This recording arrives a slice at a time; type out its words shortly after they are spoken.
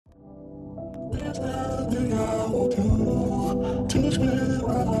There's nothing I will do to spend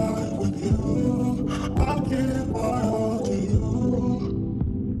my life with you. I give my all to you.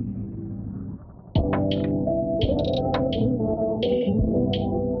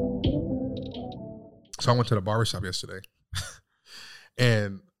 So I went to the barbershop yesterday.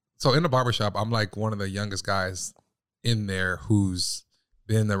 And so in the barbershop, I'm like one of the youngest guys in there who's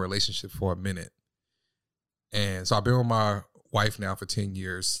been in a relationship for a minute. And so I've been with my wife now for 10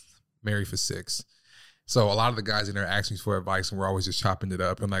 years, married for 6. So a lot of the guys in there ask me for advice, and we're always just chopping it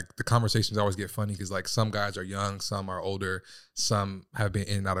up. And like the conversations always get funny because like some guys are young, some are older, some have been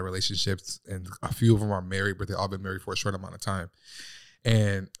in and out of relationships, and a few of them are married, but they've all been married for a short amount of time.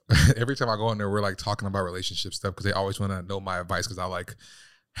 And every time I go in there, we're like talking about relationship stuff because they always want to know my advice because I like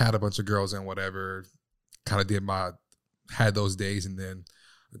had a bunch of girls and whatever, kind of had those days and then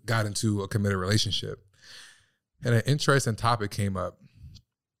got into a committed relationship. And an interesting topic came up.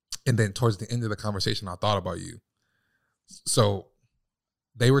 And then towards the end of the conversation, I thought about you. So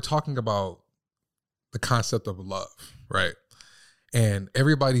they were talking about the concept of love, right? And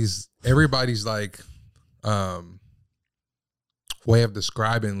everybody's like way of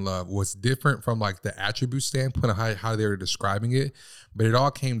describing love was different from like the attribute standpoint of how they were describing it. But it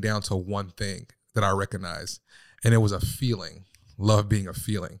all came down to one thing that I recognized. And it was a feeling, love being a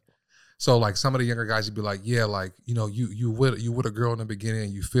feeling. So like some of the younger guys would be like, yeah, like, you know, you with a girl in the beginning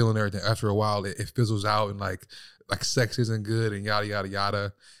and you feeling everything. After a while, it fizzles out and like sex isn't good and yada, yada,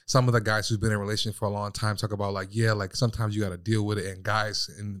 yada. Some of the guys who've been in a relationship for a long time talk about like, yeah, like sometimes you got to deal with it. And guys,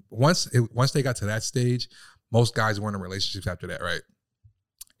 and once they got to that stage, most guys weren't in relationships after that, right?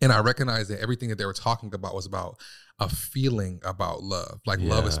 And I recognized that everything that they were talking about was about a feeling about love. Like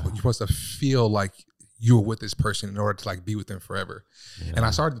love is, you're supposed to feel like you were with this person in order to like be with them forever. Yeah. And I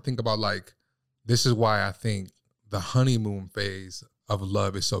started to think about like, this is why I think the honeymoon phase of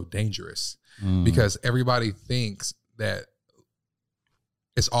love is so dangerous because everybody thinks that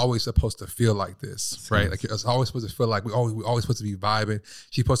it's always supposed to feel like this, right? Like it's always supposed to feel like we always supposed to be vibing.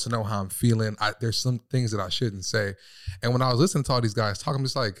 She's supposed to know how I'm feeling. There's some things that I shouldn't say. And when I was listening to all these guys talk, I'm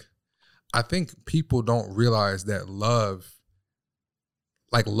just like, I think people don't realize that love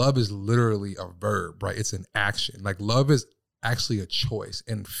is literally a verb, right? It's an action. Like love is actually a choice,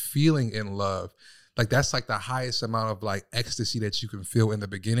 and feeling in love, like that's like the highest amount of like ecstasy that you can feel in the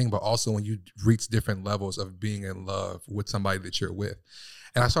beginning, but also when you reach different levels of being in love with somebody that you're with.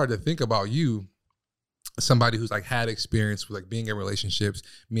 And I started to think about you, somebody who's like had experience with like being in relationships.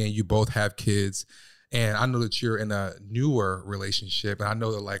 Me and you both have kids. And I know that you're in a newer relationship. And I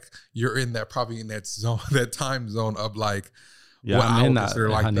know that like you're in that, probably in that zone, that time zone of like, yeah, I'm in that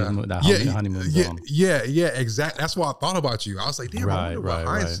honeymoon zone. Yeah, exactly. That's why I thought about you. I was like, damn, I wonder what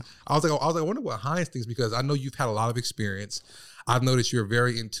Hines. I was like, I wonder what Hines thinks, because I know you've had a lot of experience. I've noticed you're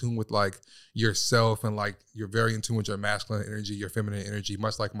very in tune with like yourself, and like you're very in tune with your masculine energy, your feminine energy,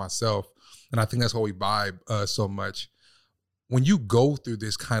 much like myself. And I think that's why we vibe so much. When you go through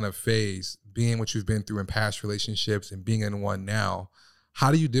this kind of phase, being what you've been through in past relationships and being in one now,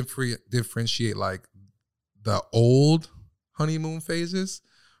 how do you differentiate like the old honeymoon phases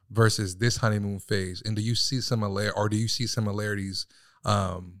versus this honeymoon phase? And do you see similarities,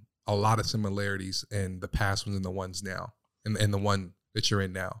 a lot of similarities in the past ones and the ones now, and the one that you're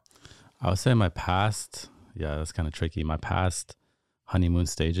in now? I would say my past, that's kind of tricky. My past honeymoon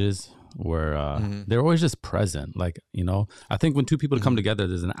stages were, they're always just present. Like, you know, I think when two people come together,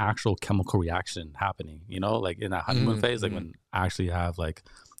 there's an actual chemical reaction happening, you know, like in that honeymoon phase, like when actually you have like,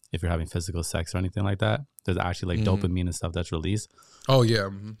 if you're having physical sex or anything like that, there's actually like dopamine and stuff that's released. Oh yeah.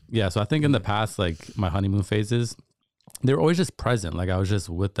 Yeah. So I think in the past, like my honeymoon phases, they were always just present. Like I was just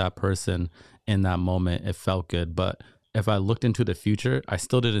with that person in that moment. It felt good. But if I looked into the future, I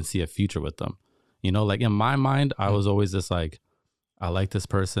still didn't see a future with them. You know, like in my mind, I was always just like, I like this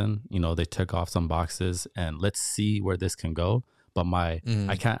person, you know, they took off some boxes and let's see where this can go. But I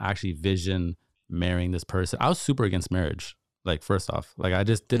can't actually vision marrying this person. I was super against marriage. Like, first off, like I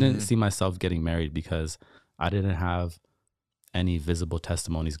just didn't see myself getting married because I didn't have any visible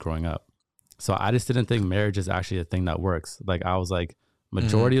testimonies growing up. So I just didn't think marriage is actually a thing that works. Like I was like,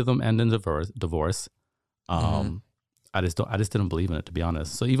 majority of them end in divorce. I just didn't believe in it, to be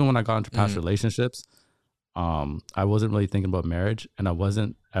honest. So even when I got into past relationships, I wasn't really thinking about marriage, and I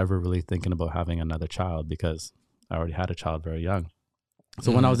wasn't ever really thinking about having another child because I already had a child very young.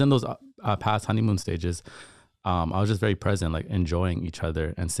 So when I was in those past honeymoon stages, I was just very present, like enjoying each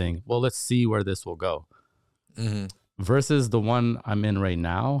other and saying, well, let's see where this will go. Versus the one I'm in right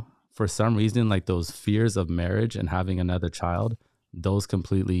now, for some reason, like those fears of marriage and having another child, those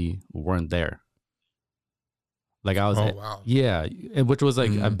completely weren't there. Like I was, Oh wow. yeah, and which was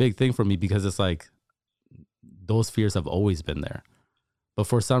like a big thing for me because it's like those fears have always been there. But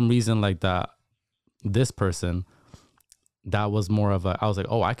for some reason, like this person, that was more of I was like,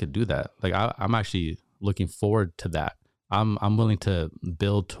 oh, I could do that. Like I'm actually looking forward to that. I'm willing to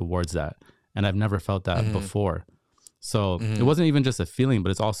build towards that. And I've never felt that before. So it wasn't even just a feeling, but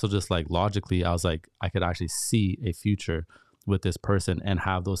it's also just like logically, I was like, I could actually see a future with this person and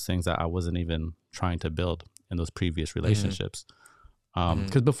have those things that I wasn't even trying to build in those previous relationships.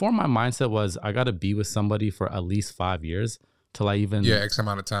 Because before my mindset was I got to be with somebody for at least 5 years till I even X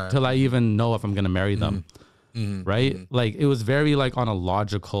amount of time till I even know if I'm gonna marry them. Right? Like it was very like on a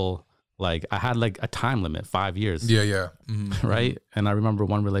logical, like I had like a time limit, 5 years. Yeah. Right. And I remember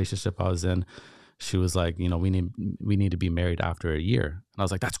one relationship I was in, she was like, you know, we need to be married after a year. And I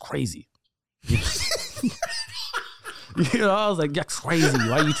was like, that's crazy. You know, I was like, yeah, crazy.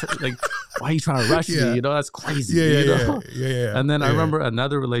 Why are you trying to rush me? You know, that's crazy. Yeah. And then I remember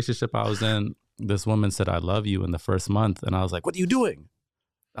another relationship I was in, this woman said, I love you in the first month. And I was like, what are you doing?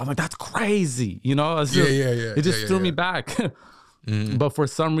 I'm like, that's crazy. You know, it just threw me back. But for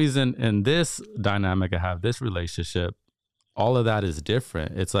some reason in this dynamic, I have this relationship, all of that is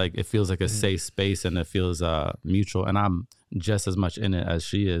different. It's like, it feels like a safe space and it feels mutual. And I'm just as much in it as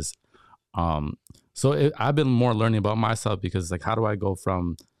she is. So I've been more learning about myself because like, how do I go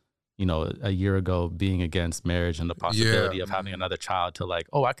from, you know, a year ago being against marriage and the possibility of having another child to like,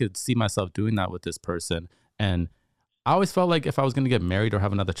 oh, I could see myself doing that with this person. And I always felt like if I was going to get married or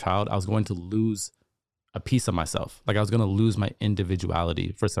have another child, I was going to lose a piece of myself. Like I was going to lose my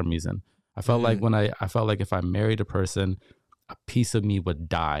individuality for some reason. I felt like I felt like if I married a person, a piece of me would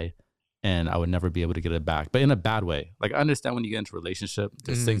die and I would never be able to get it back, but in a bad way. Like I understand when you get into a relationship,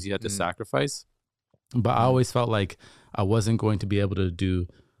 there's things you have to sacrifice, but I always felt like I wasn't going to be able to do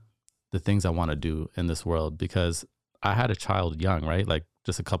the things I want to do in this world because I had a child young, right? Like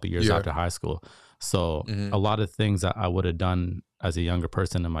just a couple years after high school. So a lot of things that I would have done as a younger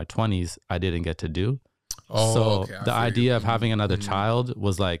person in my 20s, I didn't get to do. So the idea of having another child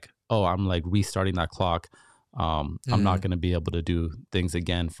was like, oh, I'm like restarting that clock. I'm not going to be able to do things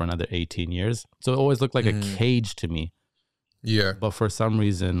again for another 18 years. So it always looked like a cage to me. Yeah. But for some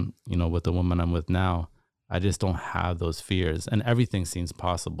reason, you know, with the woman I'm with now, I just don't have those fears and everything seems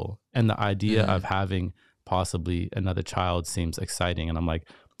possible. And the idea of having possibly another child seems exciting. And I'm like,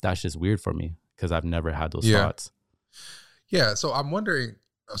 that's just weird for me because I've never had those thoughts. Yeah. So I'm wondering,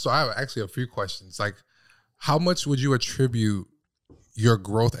 so I have actually a few questions. Like, how much would you attribute your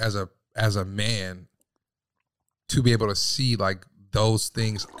growth as a man to be able to see like those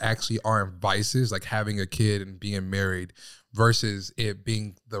things actually aren't vices, like having a kid and being married versus it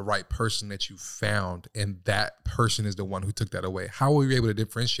being the right person that you found and that person is the one who took that away? How were you able to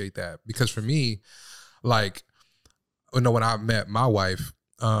differentiate that? Because for me, like, you know, when I met my wife,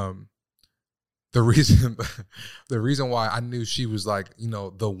 the reason why I knew she was like, you know,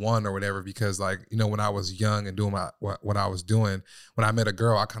 the one or whatever, because like, you know, when I was young and doing what I was doing, when I met a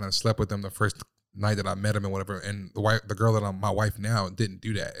girl, I kind of slept with them the first night that I met him and whatever. And the girl that I'm my wife now didn't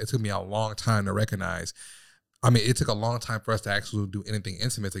do that. It took me a long time to recognize. I mean, it took a long time for us to actually do anything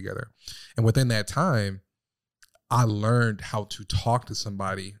intimate together. And within that time, I learned how to talk to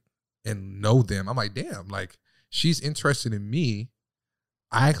somebody and know them. I'm like, damn, like she's interested in me.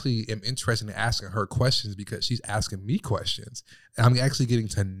 I actually am interested in asking her questions because she's asking me questions. And I'm actually getting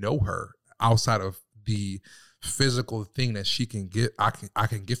to know her outside of the physical thing that she can get. I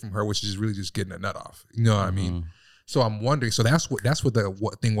can get from her, which is really just getting a nut off. You know what I mean? So I'm wondering. So that's what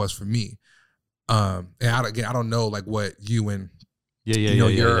what thing was for me. And I don't know like what you and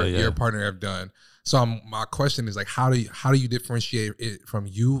your partner have done. So my question is like, how do you differentiate it from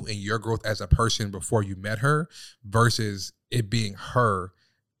you and your growth as a person before you met her versus it being her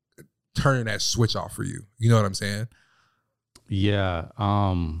turning that switch off for you? You know what I'm saying? Yeah.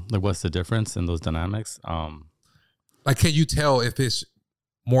 Like what's the difference in those dynamics? Like, can you tell if it's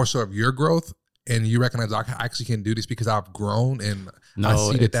more so of your growth and you recognize I actually can do this because I've grown and I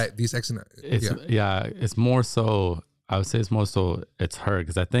see that these excellent. It's more so, I would say it's more so it's her.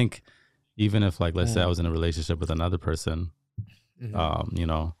 Because I think even if like, let's say I was in a relationship with another person, you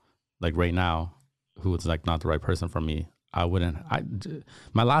know, like right now, who was like not the right person for me,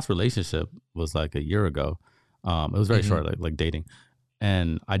 my last relationship was like a year ago. It was very short, like dating.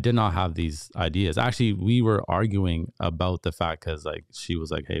 And I did not have these ideas. Actually, we were arguing about the fact because like she was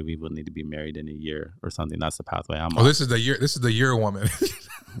like, hey, we will need to be married in a year or something. That's the pathway I'm on. This is the year woman.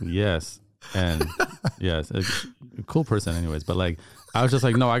 Yes. And yes, a cool person anyways. But like, I was just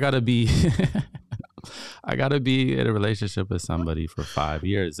like, no, I gotta be in a relationship with somebody for 5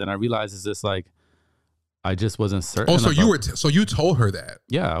 years. And I realized it's just like, I just wasn't certain. Oh, so you about- were so you told her that?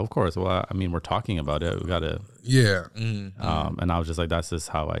 yeah, of course. Well, I mean, we're talking about it. We got to, Yeah. and I was just like, that's just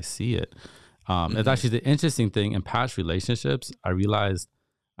how I see it. It's actually the interesting thing in past relationships. I realized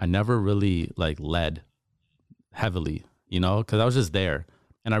I never really like led heavily, you know, because I was just there.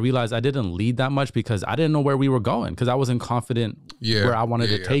 And I realized I didn't lead that much because I didn't know where we were going, because I wasn't confident where I wanted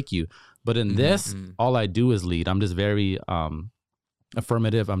to take you. But in this, all I do is lead. I'm just very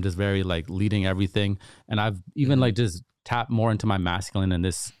affirmative. I'm just very like leading everything. And I've even like just tapped more into my masculine in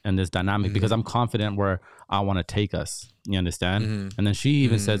this dynamic because I'm confident where I want to take us. You understand? And then she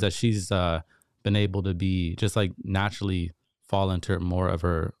even says that she's been able to be just like naturally fall into more of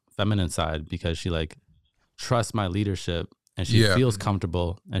her feminine side because she like trusts my leadership. And she feels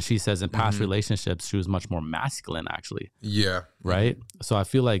comfortable. And she says in past relationships, she was much more masculine, actually. Yeah. Right. So I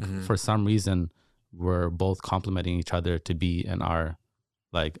feel like for some reason, we're both complementing each other to be in our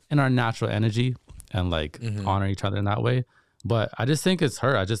natural energy and like honor each other in that way. But I just think it's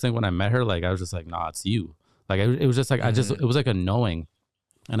her. I just think when I met her, like, I was just like, nah, it's you. Like, it was just like, it was like a knowing.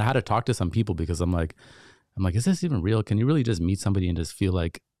 And I had to talk to some people because I'm like, is this even real? Can you really just meet somebody and just feel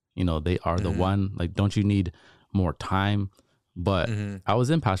like, you know, they are the one? Like, don't you need more time? But I was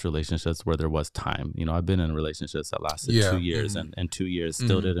in past relationships where there was time. You know, I've been in relationships that lasted 2 years and 2 years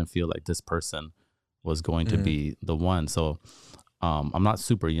still didn't feel like this person was going to be the one. So I'm not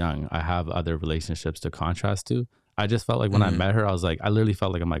super young. I have other relationships to contrast to. I just felt like when I met her, I was like, I literally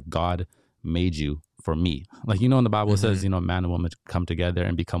felt like I'm like, God made you for me. Like, you know, in the Bible it says, you know, man and woman come together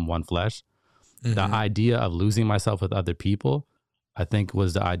and become one flesh. The idea of losing myself with other people, I think,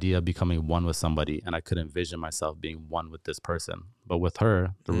 was the idea of becoming one with somebody, and I could envision myself being one with this person. But with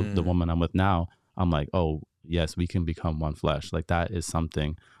her, the woman I'm with now, I'm like, oh yes, we can become one flesh. Like, that is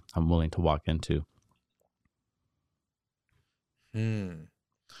something I'm willing to walk into.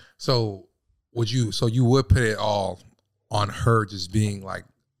 So you would put it all on her just being like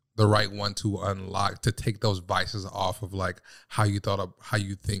the right one to unlock, to take those vices off of like how you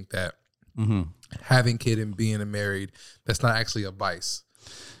think that having kid and being married, that's not actually a vice.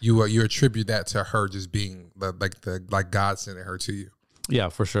 You attribute that to her just being like God sending her to you. Yeah,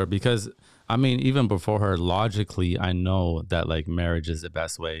 for sure. Because I mean, even before her, logically, I know that like marriage is the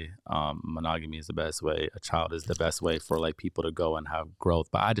best way. Monogamy is the best way. A child is the best way for like people to go and have growth.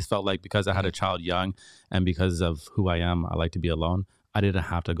 But I just felt like because I had a child young and because of who I am, I like to be alone. I didn't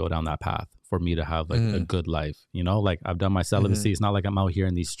have to go down that path for me to have like a good life. You know, like I've done my celibacy. It's not like I'm out here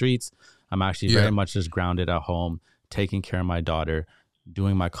in these streets. I'm actually very much just grounded at home, taking care of my daughter,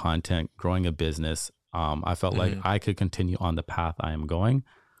 doing my content, growing a business. I felt like I could continue on the path I am going.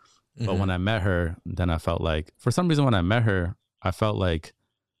 But when I met her, then I felt like, for some reason, when I met her, I felt like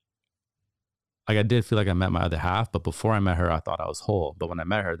I did feel like I met my other half. But before I met her, I thought I was whole. But when I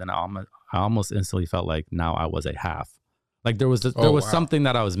met her, then I almost instantly felt like now I was a half. Like there was something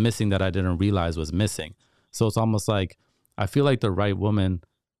that I was missing that I didn't realize was missing. So it's almost like I feel like the right woman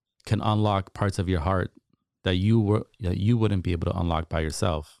can unlock parts of your heart that you wouldn't be able to unlock by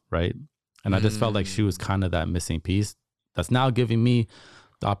yourself, right? And I just felt like she was kind of that missing piece that's now giving me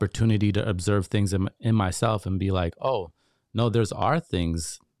the opportunity to observe things in myself and be like, oh, no, there's are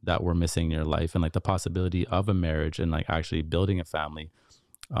things that we're missing in your life, and like the possibility of a marriage and like actually building a family.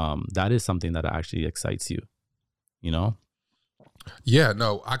 That is something that actually excites you, you know? Yeah,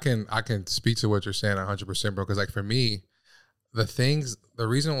 no, I can speak to what you're saying 100%, bro. Because like for me, the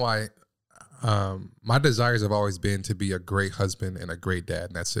reason why my desires have always been to be a great husband and a great dad,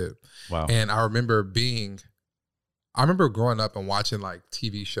 and that's it. Wow. And I remember growing up and watching like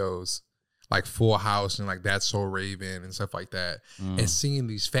TV shows like Full House and like That's So Raven and stuff like that, and seeing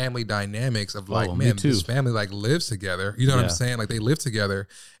these family dynamics of like, man, this family like lives together. You know what I'm saying? Like they live together.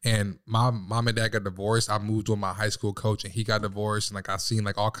 And my mom and dad got divorced. I moved with my high school coach, and he got divorced. And like I seen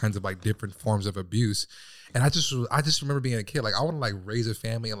like all kinds of like different forms of abuse. And I just remember being a kid, like I want to like raise a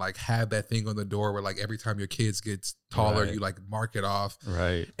family and like have that thing on the door where like every time your kids gets taller, you like mark it off.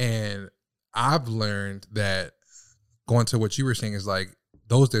 Right. And I've learned that, going to what you were saying, is like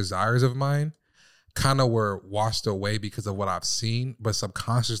those desires of mine kind of were washed away because of what I've seen, but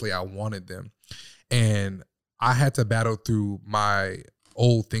subconsciously I wanted them. And I had to battle through my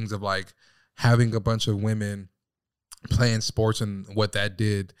old things of like having a bunch of women playing sports and what that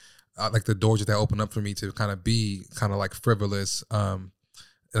did, like the doors that opened up for me to kind of be kind of like frivolous,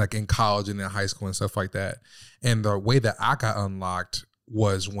 like in college and in high school and stuff like that. And the way that I got unlocked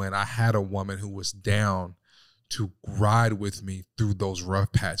was when I had a woman who was down to ride with me through those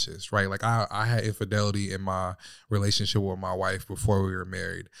rough patches, right? Like I had infidelity in my relationship with my wife before we were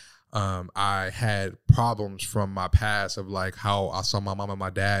married. I had problems from my past of like how I saw my mom and my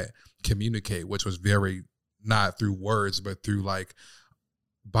dad communicate, which was very not through words, but through like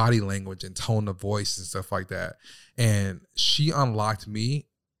body language and tone of voice and stuff like that. And she unlocked me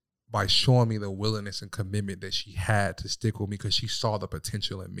by showing me the willingness and commitment that she had to stick with me, because she saw the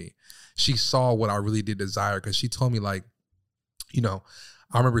potential in me. She saw what I really did desire, because she told me, like, you know,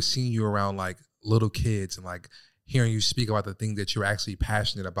 I remember seeing you around like little kids and like hearing you speak about the things that you're actually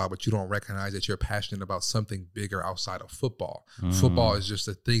passionate about, but you don't recognize that you're passionate about something bigger outside of football. Football is just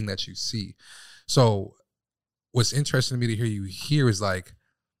a thing that you see. So what's interesting to me to hear you here is like,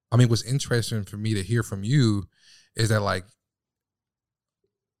 I mean, what's interesting for me to hear from you is that, like,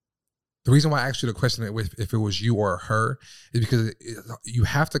 the reason why I asked you the question if it was you or her is because you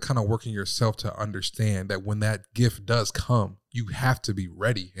have to kind of work in yourself to understand that when that gift does come, you have to be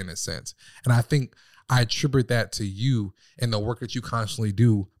ready in a sense. And I think I attribute that to you and the work that you constantly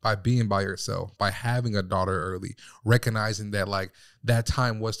do by being by yourself, by having a daughter early, recognizing that like that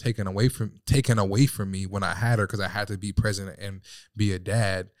time was taken away from me when I had her, because I had to be present and be a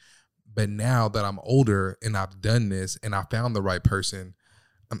dad. But now that I'm older and I've done this and I found the right person,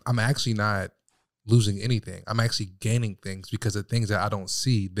 I'm actually not losing anything. I'm actually gaining things, because the things that I don't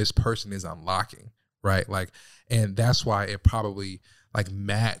see, this person is unlocking, right? Like, and that's why it probably like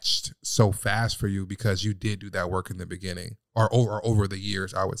matched so fast for you, because you did do that work in the beginning or over the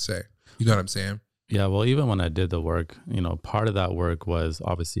years, I would say. You know what I'm saying? Yeah, well, even when I did the work, you know, part of that work was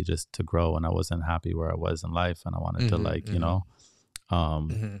obviously just to grow, and I wasn't happy where I was in life, and I wanted to like, you know,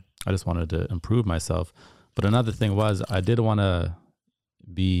 I just wanted to improve myself. But another thing was I did want to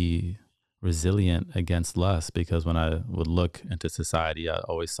be resilient against lust, because when I would look into society, I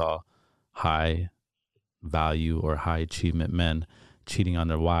always saw high value or high achievement men cheating on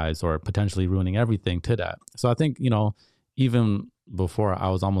their wives or potentially ruining everything to that. So I think, you know, even before, I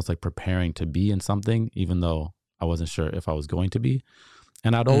was almost like preparing to be in something, even though I wasn't sure if I was going to be.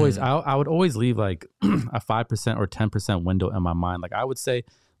 And I'd always, I would always leave like a 5% or 10% window in my mind. Like I would say,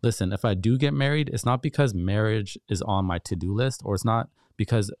 listen, if I do get married, it's not because marriage is on my to-do list, or it's not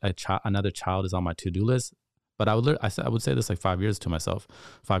because another child is on my to-do list. But I would say this like 5 years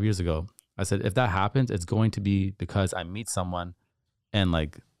ago. I said, if that happens, it's going to be because I meet someone and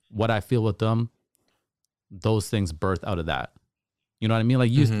like what I feel with them, those things birth out of that. You know what I mean?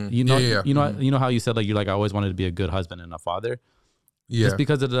 Like you know how you said like, you're like, I always wanted to be a good husband and a father. Yeah. Just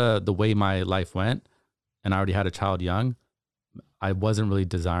because of the way my life went, and I already had a child young, I wasn't really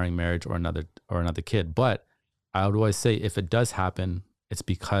desiring marriage or another kid. But I would always say, if it does happen, it's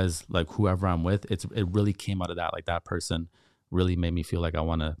because like whoever I'm with, it really came out of that. Like that person really made me feel like I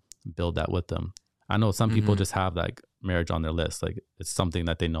want to build that with them. I know some people just have like marriage on their list. Like it's something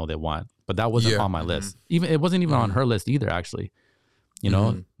that they know they want, but that wasn't on my list. It wasn't even on her list either, actually. You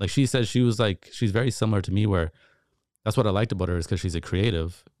know, like she said, she's very similar to me, where that's what I liked about her, is because she's a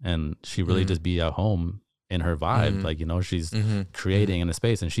creative and she really just be at home in her vibe. Like, you know, she's creating in a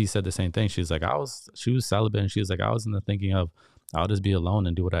space. And she said the same thing. She's like, she was celibate, and she was like, I was in the thinking of, I'll just be alone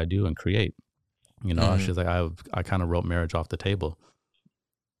and do what I do and create. You know, she's like, I kind of wrote marriage off the table.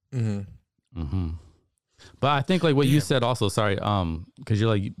 But I think like what you said also, sorry, because you're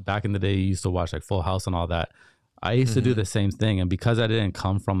like, back in the day, you used to watch like Full House and all that. I used to do the same thing. And because I didn't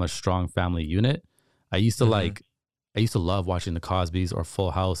come from a strong family unit, I used to love watching the Cosbys or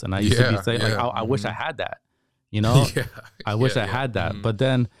Full House. And I used to be saying like, I wish I had that, you know, I wish I had that. But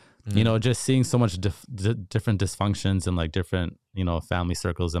then, you know, just seeing so much different dysfunctions and like different, you know, family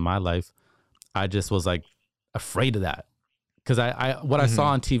circles in my life, I just was like afraid of that. Cause what I saw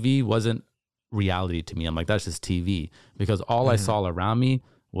on TV wasn't reality to me. I'm like, that's just TV, because all I saw around me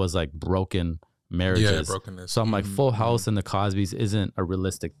was like broken marriages. Yeah, brokenness. So I'm like, Full House and the Cosbys isn't a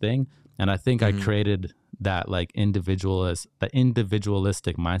realistic thing. And I think I created that like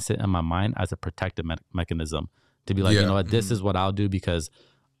individualistic mindset in my mind as a protective mechanism to be like, you know what, this is what I'll do, because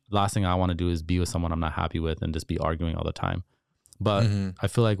the last thing I want to do is be with someone I'm not happy with and just be arguing all the time. But I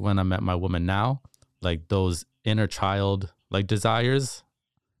feel like when I met my woman now, like those inner child like desires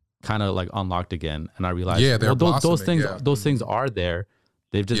kind of like unlocked again. And I realized those things are there.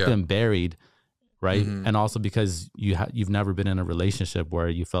 They've just been buried. Right. And also because you've never been in a relationship where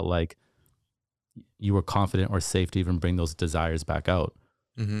you felt like you were confident or safe to even bring those desires back out.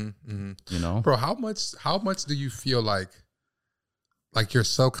 You know, bro, how much do you feel like your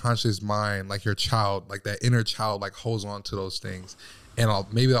subconscious mind, like your child, like that inner child, like holds on to those things? And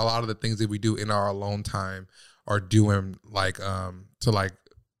maybe a lot of the things that we do in our alone time are doing like, to like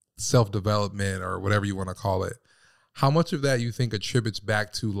self-development or whatever you want to call it. How much of that you think attributes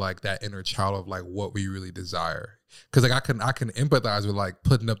back to like that inner child of like what we really desire? Because like I can empathize with like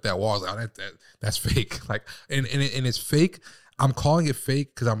putting up that wall. Like, that's fake. Like and it's fake. I'm calling it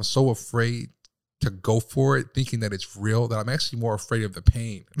fake because I'm so afraid to go for it thinking that it's real, that I'm actually more afraid of the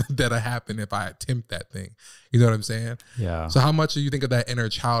pain that'll happen if I attempt that thing. You know what I'm saying? Yeah. So how much do you think of that inner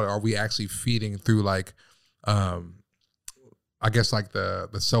child are we actually feeding through like, I guess like the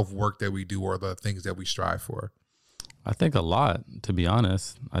self-work that we do or the things that we strive for? I think a lot, to be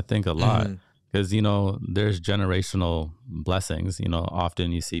honest. I think a lot. Because, you know, there's generational blessings. You know,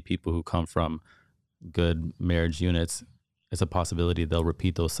 often you see people who come from good marriage units, it's a possibility they'll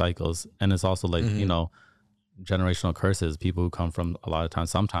repeat those cycles. And it's also like, you know, generational curses. People who come from a lot of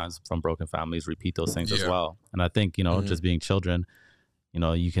times, sometimes from broken families, repeat those things as well. And I think, you know, just being children, you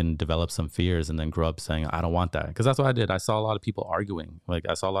know, you can develop some fears and then grow up saying, I don't want that. Because that's what I did. I saw a lot of people arguing. Like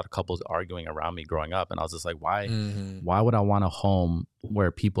I saw a lot of couples arguing around me growing up. And I was just like, why would I want a home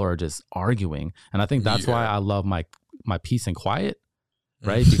where people are just arguing? And I think that's why I love my peace and quiet.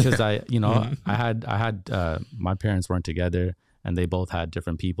 Right. Because I, you know, I had my parents weren't together and they both had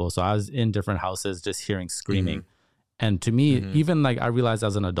different people. So I was in different houses just hearing screaming. And to me, even like I realized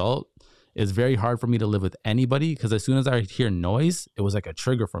as an adult, it's very hard for me to live with anybody because as soon as I hear noise, it was like a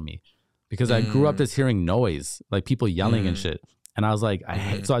trigger for me because I grew up just hearing noise, like people yelling and shit. And I was like,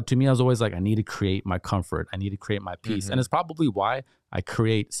 so to me, I was always like, I need to create my comfort. I need to create my peace. And it's probably why I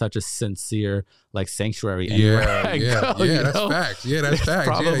create such a sincere like sanctuary. That's facts. Yeah, that's facts.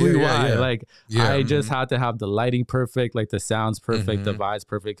 Probably why. Like I just had to have the lighting perfect, like the sounds perfect, the vibes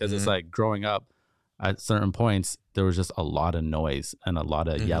perfect. Cause it's like growing up at certain points, there was just a lot of noise and a lot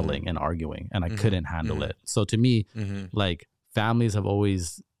of yelling and arguing and I couldn't handle it. So to me, like families have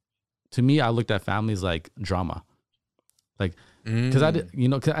always, to me, I looked at families like drama. Like, cause I did, you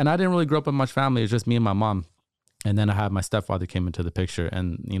know, and I didn't really grow up with much family. It was just me and my mom. And then I had my stepfather came into the picture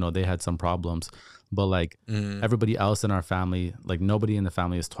and, you know, they had some problems, but like everybody else in our family, like nobody in the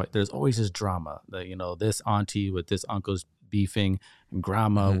family is, there's always this drama that, you know, this auntie with this uncle's beefing,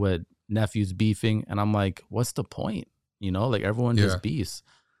 grandma with nephews beefing. And I'm like, what's the point? You know, like everyone just beefs.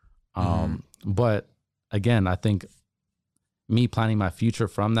 But again, I think me planning my future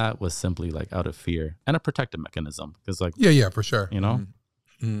from that was simply like out of fear and a protective mechanism. Cause like, for sure. You know?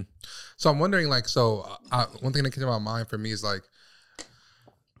 So I'm wondering like, one thing that came to my mind for me is like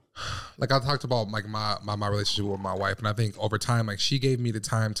I talked about like my relationship with my wife. And I think over time, like she gave me the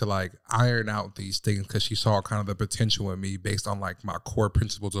time to like iron out these things because she saw kind of the potential in me based on like my core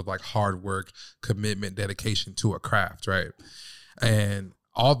principles of like hard work, commitment, dedication to a craft. Right. And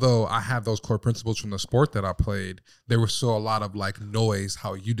although I have those core principles from the sport that I played, there was still a lot of like noise,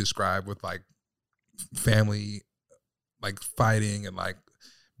 how you describe with like family, like fighting and like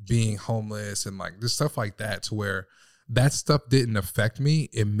being homeless and like this stuff like that, to where that stuff didn't affect me.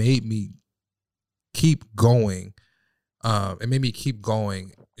 It made me keep going. It made me keep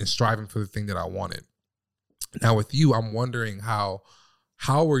going and striving for the thing that I wanted. Now with you, I'm wondering how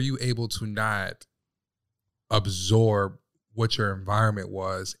were you able to not absorb what your environment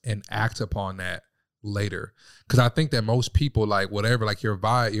was and act upon that later? Because I think that most people, like whatever, like your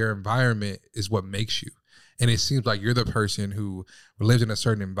environment is what makes you. And it seems like you're the person who lives in a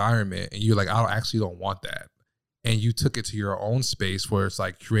certain environment and you're like, I actually don't want that. And you took it to your own space where it's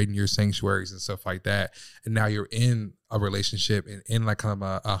like creating your sanctuaries and stuff like that. And now you're in a relationship and in like kind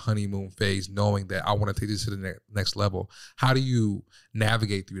of a honeymoon phase, knowing that I want to take this to the next level. How do you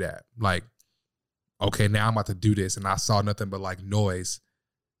navigate through that? Like, okay, now I'm about to do this and I saw nothing but like noise.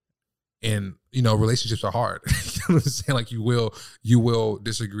 And, you know, relationships are hard. You know what I'm saying? Like you will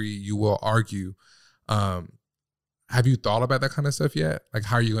disagree, you will argue. Have you thought about that kind of stuff yet? Like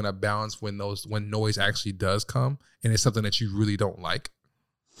how are you going to balance when noise actually does come and it's something that you really don't like?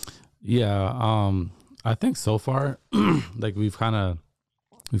 Yeah. I think so far, like we've kind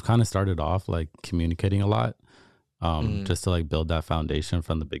of started off like communicating a lot, just to like build that foundation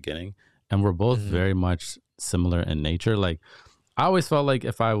from the beginning. And we're both very much similar in nature. Like I always felt like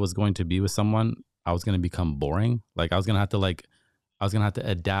if I was going to be with someone, I was going to become boring. Like I was going to have to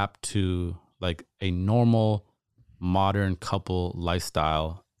adapt to like a normal modern couple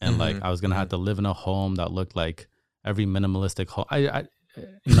lifestyle. And like, I was going to have to live in a home that looked like every minimalistic home. I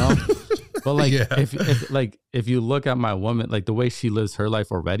you know, but like, if you look at my woman, like the way she lives her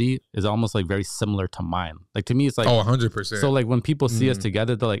life already is almost like very similar to mine. Like to me, it's like, 100%. So like when people see us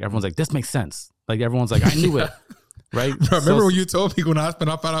together, they're like, everyone's like, this makes sense. Like everyone's like, I knew it. Right. Bro, remember when you told me when I found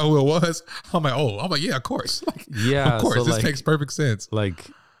out who it was? I'm like, yeah, of course. Like, yeah. Of course. So this like, makes perfect sense. Like,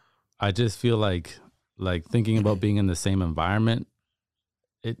 I just feel like thinking about being in the same environment,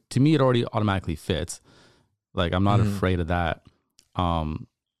 to me, it already automatically fits. Like, I'm not afraid of that. And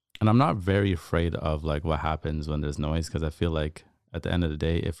I'm not very afraid of like what happens when there's noise. Cause I feel like at the end of the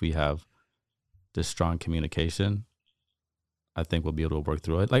day, if we have this strong communication, I think we'll be able to work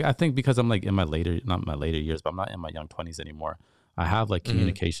through it. Like, I think because I'm like in my not my later years, but I'm not in my young 20s anymore. I have like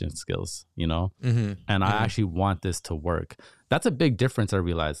communication skills, you know, and I actually want this to work. That's a big difference. I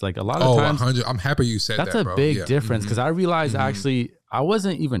realized, like, a lot of times, 100. I'm happy you said that's that, a bro. big difference, because I realized actually I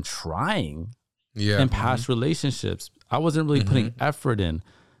wasn't even trying in past relationships. I wasn't really putting effort in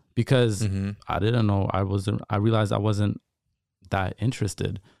because I didn't know I realized I wasn't that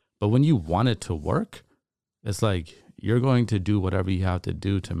interested. But when you want it to work, it's like you're going to do whatever you have to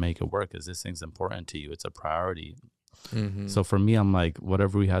do to make it work, because this thing's important to you. It's a priority. So for me, I'm like,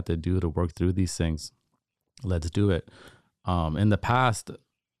 whatever we had to do to work through these things, let's do it. In the past,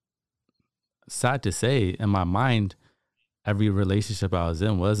 sad to say, in my mind, every relationship I was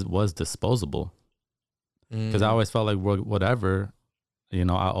in was disposable, because I always felt like whatever, you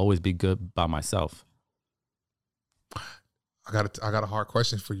know, I'll always be good by myself. I got a hard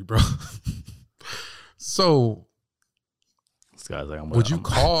question for you, bro. So, This guy's like, would you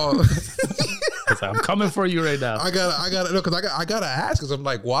call? I'm coming for you right now. I gotta no, because I gotta ask, because I'm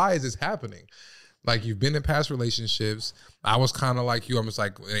like, why is this happening? Like, you've been in past relationships. I was kind of like you. I'm just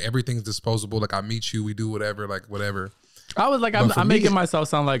like, everything's disposable. Like, I meet you, we do whatever, like whatever. I was like, I'm making myself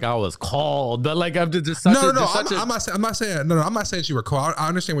sound like I was called, but like I'm just such I'm not saying you were called. I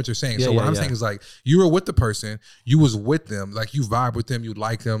understand what you're saying. So what I'm saying is, like, you were with the person, you was with them, like you vibe with them, you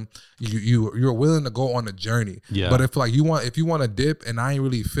like them, you're willing to go on a journey. Yeah. But if you want to dip, and I ain't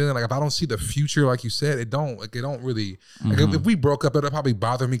really feeling, like, if I don't see the future, like you said, it don't really. Like, if we broke up, it'll probably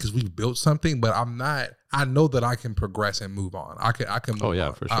bother me because we built something. But I'm not. I know that I can progress and move on. I can. Move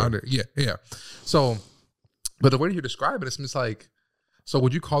on. For sure. Yeah. So. But the way you describe it, it's like, so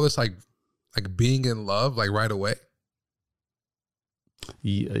would you call this like being in love, like, right away?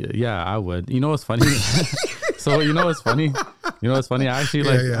 Yeah, I would. You know what's funny? You know what's funny? I actually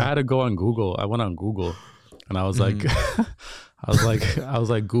I had to go on Google. I went on Google, and I was like, I was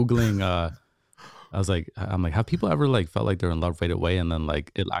like Googling. I'm like, have people ever like felt like they're in love right away, and then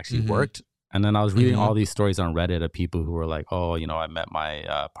like it actually worked? And then I was reading all these stories on Reddit of people who were like, oh, you know, I met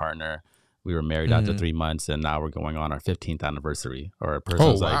my partner. We were married after 3 months, and now we're going on our 15th anniversary. Or a person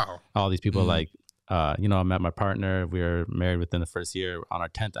was like, all these people like, you know, I met my partner. We were married within the first year on our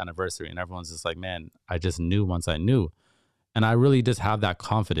 10th anniversary. And everyone's just like, man, I just knew once I knew. And I really just have that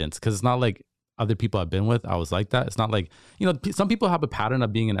confidence, because it's not like other people I've been with, I was like that. It's not like, you know, some people have a pattern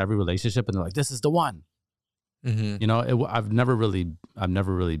of being in every relationship and they're like, this is the one. You know, I've never really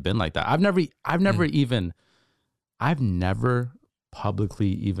been like that. I've never publicly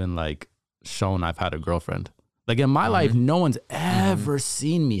even like shown I've had a girlfriend. Like, in my life, no one's ever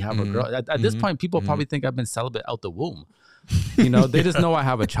seen me have a girl. At this point, people probably think I've been celibate out the womb. You know, they just know I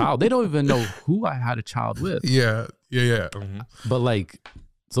have a child. They don't even know who I had a child with. Yeah. But like,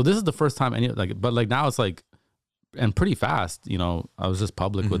 so this is the first time but like now it's like, and pretty fast, you know, I was just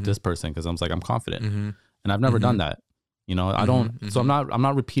public with this person because I was like, I'm confident. And I've never done that. You know, I don't, so I'm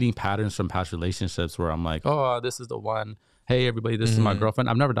not repeating patterns from past relationships where I'm like, oh, this is the one. Hey, everybody, this is my girlfriend.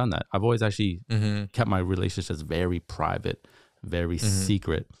 I've never done that. I've always actually kept my relationships very private, very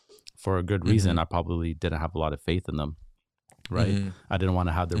secret, for a good reason. I probably didn't have a lot of faith in them, right? I didn't want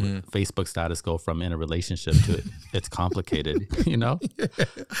to have the Facebook status go from in a relationship to it's complicated, you know?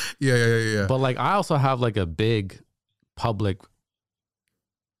 Yeah. But like, I also have like a big public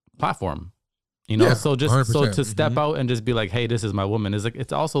platform, you know? So just 100%. So to step out and just be like, hey, this is my woman, is like,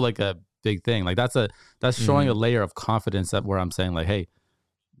 it's also like a big thing. Like that's showing a layer of confidence that where I'm saying like, hey,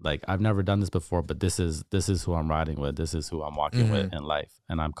 like I've never done this before, but this is who I'm riding with. This is who I'm walking with in life.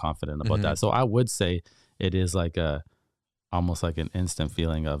 And I'm confident about that. So I would say it is like almost like an instant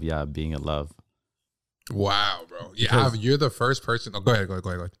feeling of, being in love. Wow, bro. Yeah. You're the first person. Oh, go ahead.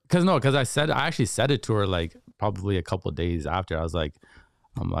 Cause I actually said it to her like probably a couple of days after. I was like,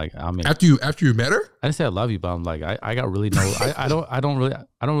 I mean, after you met her, I didn't say I love you, but I'm like, I got really no, I don't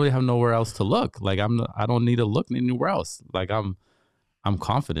really have nowhere else to look. Like I don't need to look anywhere else. Like I'm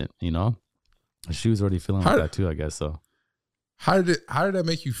confident, you know. She was already feeling like that too, I guess. So how did that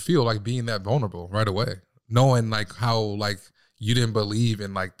make you feel, like being that vulnerable right away, knowing like how like you didn't believe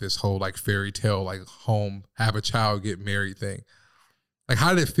in like this whole like fairy tale, like home, have a child, get married thing? Like,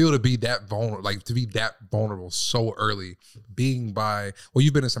 how did it feel to be that vulnerable, like to be that vulnerable so early,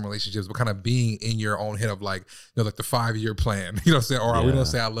 you've been in some relationships, but kind of being in your own head of like, you know, like the 5-year plan, you know what I'm saying? Or we don't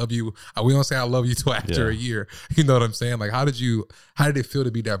say I love you. We don't say I love you till after a year. You know what I'm saying? Like, how did it feel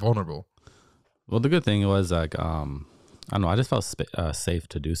to be that vulnerable? Well, the good thing was like, I don't know, I just felt safe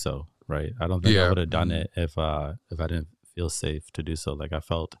to do so. Right. I don't think I would have done it if I didn't feel safe to do so. Like I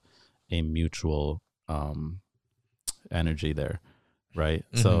felt a mutual, energy there. Right.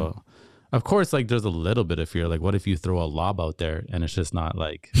 So, Of course, like there's a little bit of fear. Like, what if you throw a lob out there and it's just not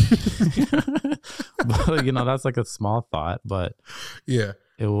like, but, you know, that's like a small thought, but Yeah.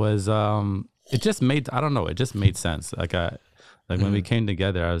 it was, it just made, I don't know, it just made sense. Like when we came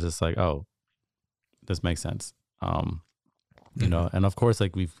together, I was just like, oh, this makes sense. You know, and of course,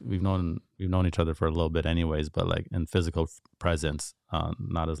 like we've known each other for a little bit anyways, but like in physical presence,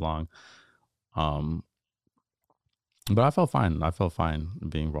 not as long. But I felt fine. I felt fine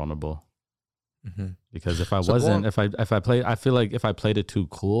being vulnerable. Because if I wasn't, if I played, I feel like if I played it too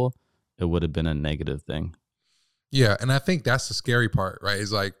cool, it would have been a negative thing. Yeah, and I think that's the scary part, right?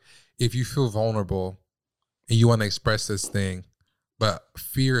 Is like if you feel vulnerable and you want to express this thing, but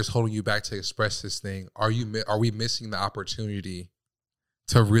fear is holding you back to express this thing, are we missing the opportunity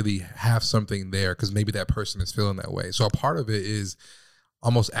to really have something there? Because maybe that person is feeling that way. So a part of it is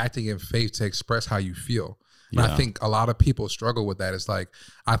almost acting in faith to express how you feel. And I think a lot of people struggle with that. It's like,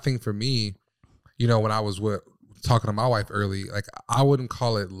 I think for me, you know, when I was talking to my wife early, like I wouldn't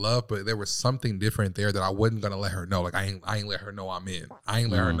call it love, but there was something different there that I wasn't gonna let her know. Like I ain't let her know I'm in. I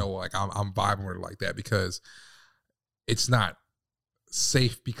ain't let her know like I'm vibing with her like that, because it's not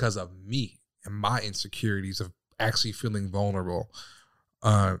safe because of me and my insecurities of actually feeling vulnerable.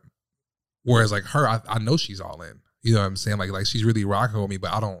 Whereas like her, I know she's all in. You know what I'm saying? Like she's really rocking with me,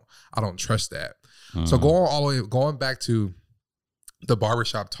 but I don't trust that. So going back to the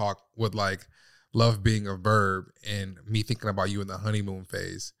barbershop talk with like love being a verb and me thinking about you in the honeymoon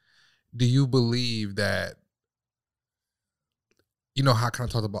phase, do you believe that, you know how I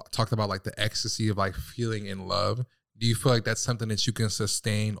kind of talked about like the ecstasy of like feeling in love? Do you feel like that's something that you can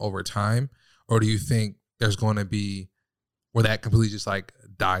sustain over time? Or do you think there's going to be where that completely just like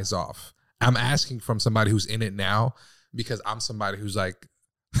dies off? I'm asking from somebody who's in it now, because I'm somebody who's like,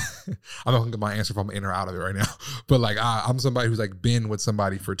 I'm not gonna get my answer if I'm in or out of it right now, but like I'm somebody who's like been with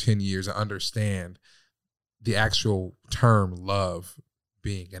somebody for 10 years and understand the actual term love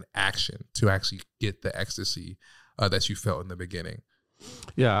being an action to actually get the ecstasy that you felt in the beginning.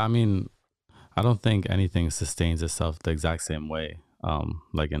 Yeah, I mean, I don't think anything sustains itself the exact same way.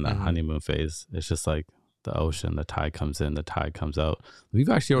 Like in that honeymoon phase, it's just like the ocean, the tide comes in, the tide comes out. We've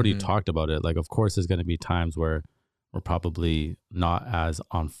actually already talked about it. Like, of course, there's going to be times where we're probably not as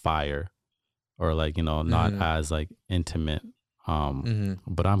on fire, or like, you know, not as like intimate.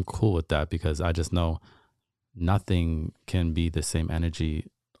 But I'm cool with that, because I just know nothing can be the same energy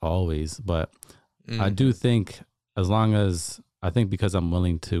always. But I do think, as long as, I think because I'm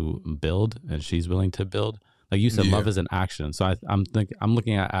willing to build and she's willing to build, like you said, love is an action. So I'm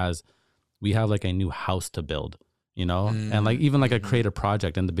looking at as we have like a new house to build, you know, and like even like a creative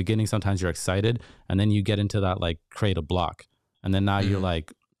project in the beginning, sometimes you're excited and then you get into that like creative block. And then now you're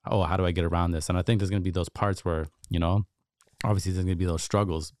like, oh, how do I get around this? And I think there's going to be those parts where, you know, obviously there's going to be those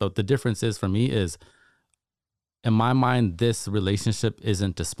struggles. But the difference is, for me, is in my mind, this relationship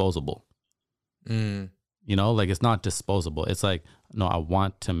isn't disposable. You know, like it's not disposable. It's like, no, I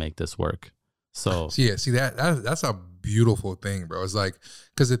want to make this work. So yeah, see that's a beautiful thing, bro. It's like,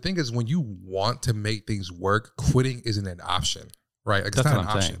 because the thing is, when you want to make things work, quitting isn't an option, right? Like, it's not an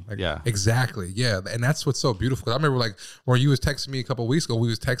option. Like, yeah, exactly. Yeah, and that's what's so beautiful. I remember like when you was texting me a couple of weeks ago, we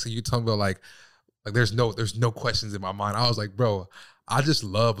was texting you telling me about like there's no questions in my mind. I was like, bro, I just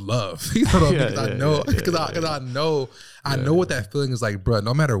love. You know what I mean? Because I know what that feeling is like, bro.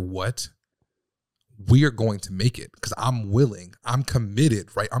 No matter what, we are going to make it, because I'm willing, I'm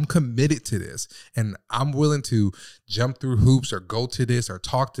committed, right? I'm committed to this, and I'm willing to jump through hoops or go to this or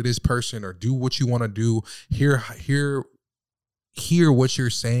talk to this person or do what you want to do. Hear what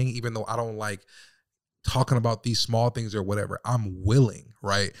you're saying, even though I don't like talking about these small things or whatever. I'm willing,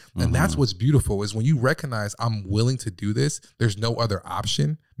 right? And that's what's beautiful, is when you recognize I'm willing to do this, there's no other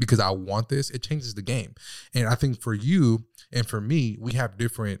option because I want this, it changes the game. And I think for you and for me, we have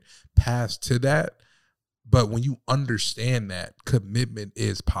different paths to that. But when you understand that commitment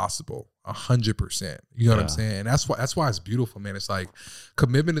is possible, 100%, you know what I'm saying? And that's why it's beautiful, man. It's like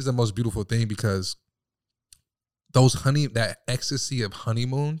commitment is the most beautiful thing, because that ecstasy of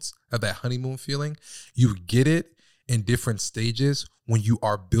honeymoons, of that honeymoon feeling, you get it in different stages when you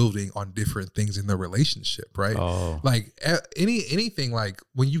are building on different things in the relationship, right? Like anything, like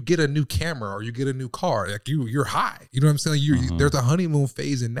when you get a new camera or you get a new car, like you're high, you know what I'm saying? There's a honeymoon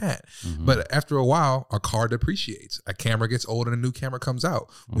phase in that. But after a while, a car depreciates, a camera gets old and a new camera comes out.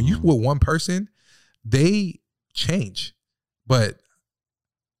 When you with one person, they change, but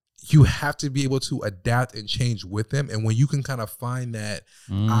you have to be able to adapt and change with them. And when you can kind of find that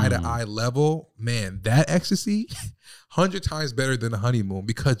eye to eye level, man, that ecstasy, 100 times better than the honeymoon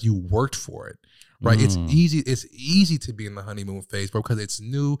because you worked for it. Right. It's easy to be in the honeymoon phase, bro, because it's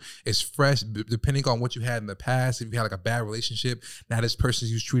new, it's fresh, depending on what you had in the past. If you had like a bad relationship, now this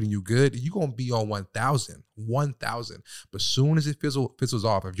person's who's treating you good, you're going to be on 1,000. But soon as it fizzles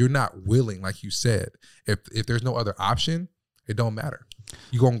off, if you're not willing, like you said, if there's no other option, it don't matter.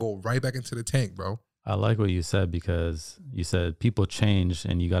 You're going to go right back into the tank, bro. I like what you said, because you said people change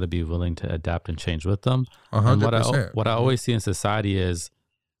and you got to be willing to adapt and change with them. 100%. And what I always see in society is,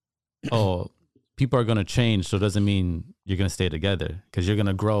 people are going to change, so it doesn't mean you're going to stay together, because you're going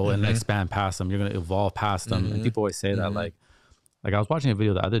to grow and expand past them. You're going to evolve past them. And people always say that, like I was watching a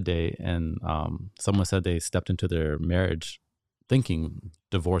video the other day, and someone said they stepped into their marriage thinking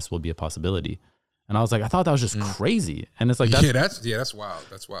divorce will be a possibility. And I was like, I thought that was just crazy. And it's like, that's wild.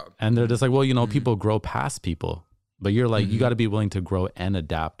 That's wild. And they're just like, well, you know, people grow past people, but you're like, you got to be willing to grow and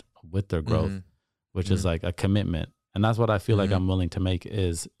adapt with their growth, which is like a commitment. And that's what I feel like I'm willing to make,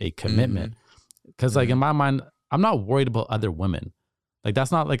 is a commitment. Because like in my mind, I'm not worried about other women. Like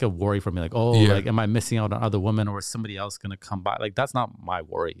that's not like a worry for me. Like, like, am I missing out on other women, or is somebody else going to come by? Like that's not my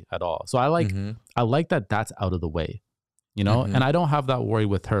worry at all. So I like that that's out of the way, you know? And I don't have that worry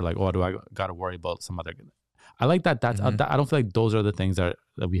with her. Like, do I got to worry about some other? I like that that's I don't feel like those are the things that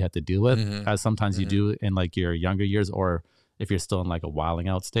we have to deal with, as sometimes you do in like your younger years, or if you're still in like a wilding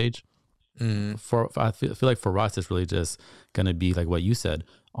out stage. I feel like for us, it's really just going to be like what you said,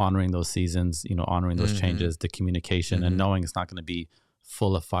 honoring those seasons, you know, honoring those changes, the communication, and knowing it's not going to be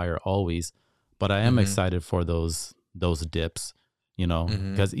full of fire always. But I am excited for those dips, you know,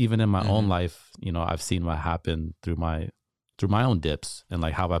 because even in my own life, you know, I've seen what happened through my own dips, and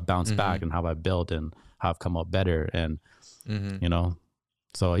like how I bounced back and how I built and how I've come out better. And, you know,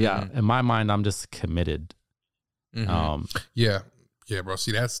 so yeah, in my mind, I'm just committed. Yeah, bro.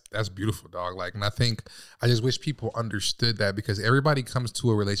 See, that's beautiful, dog. Like, and I just wish people understood that, because everybody comes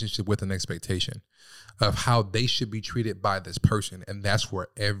to a relationship with an expectation of how they should be treated by this person. And that's where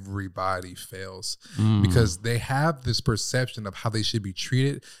everybody fails, because they have this perception of how they should be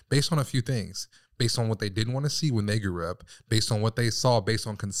treated based on a few things, based on what they didn't want to see when they grew up, based on what they saw, based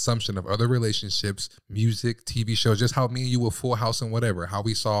on consumption of other relationships, music, TV shows, just how me and you were Full House and whatever, how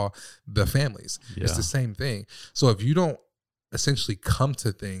we saw the families. Yeah. It's the same thing. So if you don't essentially come to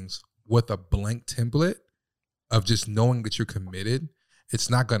things with a blank template of just knowing that you're committed, it's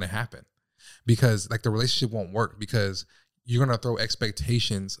not going to happen, because like the relationship won't work, because you're going to throw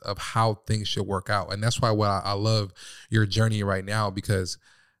expectations of how things should work out. And that's why I love your journey right now, because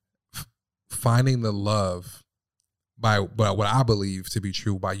finding the love by what I believe to be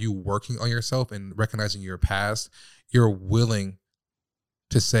true, by you working on yourself and recognizing your past, you're willing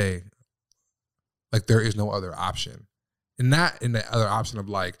to say, like, there is no other option. And not in the other option of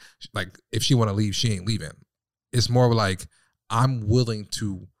like if she want to leave, she ain't leaving. It's more like, I'm willing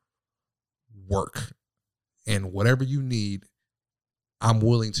to work, and whatever you need, I'm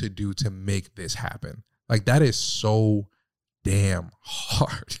willing to do to make this happen. Like, that is so damn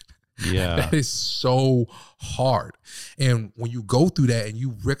hard. Yeah. That is so hard. And when you go through that and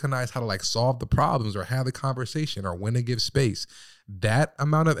you recognize how to like solve the problems or have the conversation or when to give space, that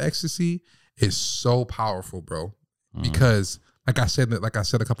amount of ecstasy is so powerful, bro. Because like I said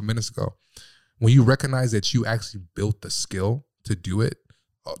a couple minutes ago, when you recognize that you actually built the skill to do it,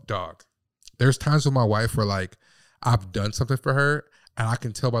 oh dog, there's times with my wife where like I've done something for her and I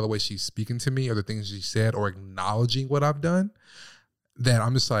can tell by the way she's speaking to me or the things she said or acknowledging what I've done, that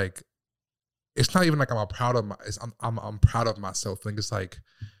I'm just like, it's not even like I'm proud of myself. I think it's like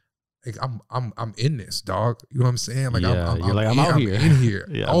I'm in this, dog. You know what I'm saying? Like, yeah, I'm out here. In here.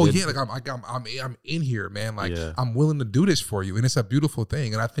 Yeah, I'm in here, man. Like, yeah. I'm willing to do this for you, and it's a beautiful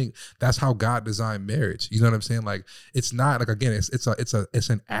thing. And I think that's how God designed marriage. You know what I'm saying? Like, it's not like, again, it's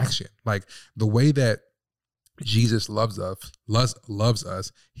an action. Like the way that Jesus loves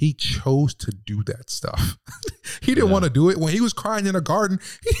us. He chose to do that stuff. He didn't want to do it when he was crying in a garden.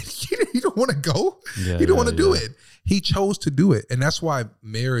 He didn't want to go. Yeah, he didn't want to do it. He chose to do it. And that's why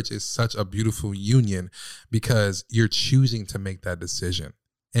marriage is such a beautiful union, because you're choosing to make that decision.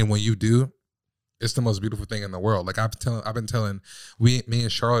 And when you do, it's the most beautiful thing in the world. Like I've been telling, me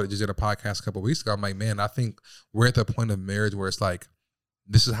and Charlotte just did a podcast a couple of weeks ago. I'm like, man, I think we're at the point of marriage where it's like,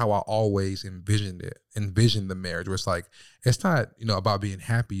 this is how I always envisioned the marriage, where it's like, it's not, about being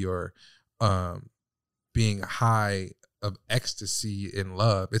happy or being high of ecstasy in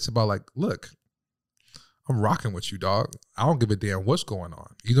love. It's about like, look, I'm rocking with you, dog. I don't give a damn what's going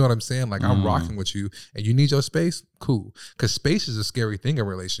on. You know what I'm saying? Like, I'm rocking with you, and you need your space. Cool, because space is a scary thing in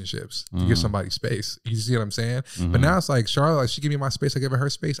relationships. You give somebody space. You see what I'm saying? But now it's like Charlotte, like, she give me my space. I give her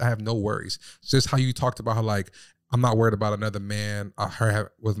space. I have no worries. It's just how you talked about how, like, I'm not worried about another man,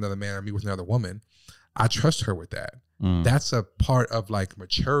 her with another man, or me with another woman. I trust her with that. That's a part of like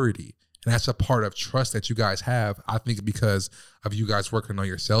maturity. And that's a part of trust that you guys have, I think, because of you guys working on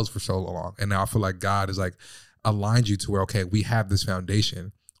yourselves for so long. And now I feel like God is like aligned you to where, okay, we have this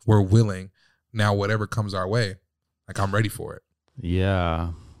foundation. We're willing. Now, whatever comes our way, like, I'm ready for it.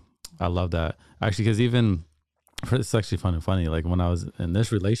 Yeah. I love that. Actually, because even, it's actually funny. Like, when I was in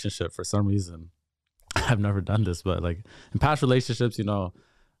this relationship, for some reason, I've never done this, but like in past relationships, you know,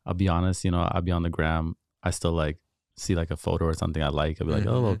 I'll be honest, you know, I'll be on the gram. I still like see like a photo or something I like. I'll be like,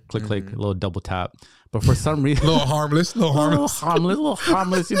 oh, a little click, a little double tap. But for some reason, a little harmless, you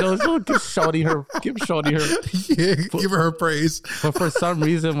know, give Shorty her. Yeah, give her praise. But for some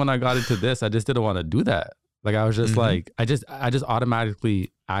reason, when I got into this, I just didn't want to do that. Like, I was just like, I just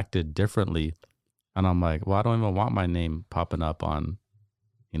automatically acted differently. And I'm like, well, I don't even want my name popping up on,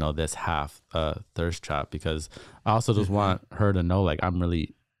 you know, this half thirst trap, because I also just want her to know, like, I'm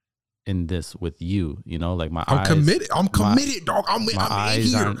really in this with you, you know, like I'm committed, dog. My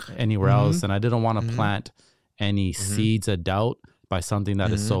eyes aren't anywhere else. And I didn't want to plant any seeds of doubt by something that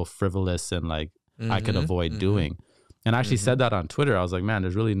is so frivolous and like I could avoid doing. And I actually said that on Twitter. I was like, man,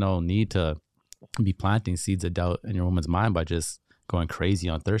 there's really no need to be planting seeds of doubt in your woman's mind by just going crazy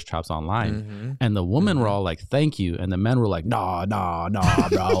on thirst traps online. And the women were all like, thank you. And the men were like, nah,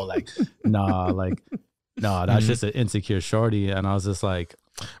 bro. Like, nah, that's just an insecure shorty. And I was just like,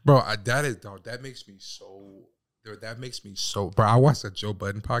 bro, that makes me so, bro. I watched a Joe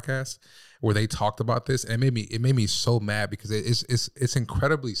Budden podcast where they talked about this, and it made me so mad, because it's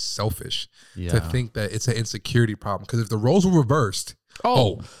incredibly selfish to think that it's an insecurity problem. Because if the roles were reversed,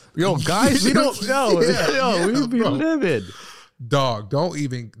 yo, guys, we don't know. We'd be livid. Dog, don't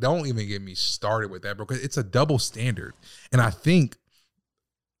even get me started with that, bro, because it's a double standard. And I think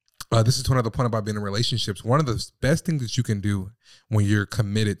this is another point about being in relationships. One of the best things that you can do when you're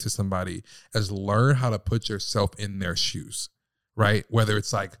committed to somebody is learn how to put yourself in their shoes, right? Whether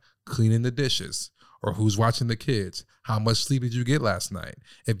it's like cleaning the dishes or who's watching the kids, how much sleep did you get last night?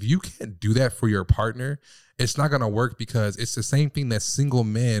 If you can't do that for your partner, it's not going to work, because it's the same thing that single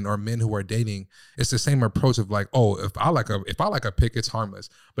men or men who are dating, it's the same approach of like, oh, if I like a pick, it's harmless.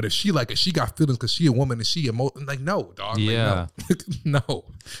 But if she got feelings because she a woman and she like, no, dog. Yeah. Like, no,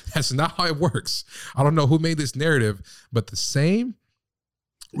 that's not how it works. I don't know who made this narrative, but the same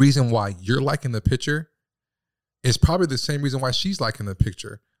reason why you're liking the picture is probably the same reason why she's liking the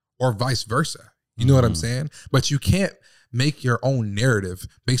picture, or vice versa. You know what I'm saying? But you can't make your own narrative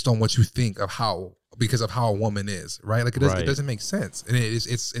based on what you think because of how a woman is, right? Like, it doesn't make sense. And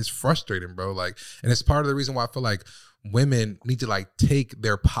it's frustrating, bro. Like, and it's part of the reason why I feel like women need to like take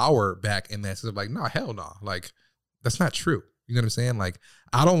their power back in that sense of like, nah, hell no. Like, that's not true. You know what I'm saying? Like,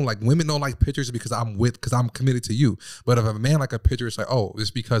 women don't like pictures because I'm committed to you. But if a man like a picture, it's like, oh, it's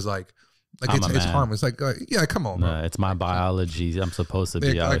because like it's harmless. Like, yeah, come on, bro. Nah, it's my biology. I'm supposed to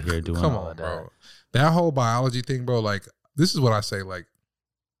be out here doing all of that. Bro. That whole biology thing, bro, like, this is what I say, like,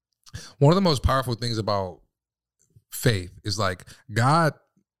 one of the most powerful things about faith is like God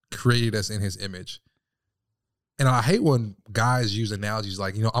created us in his image. And I hate when guys use analogies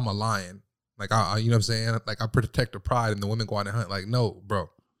like, you know, I'm a lion. Like, you know what I'm saying? Like, I protect the pride and the women go out and hunt. Like, no, bro.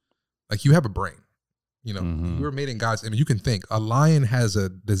 Like, you have a brain. You know, you were made in God's image. You can think. A lion has a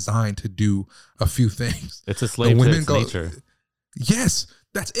design to do a few things. It's a slave to its nature. Yes,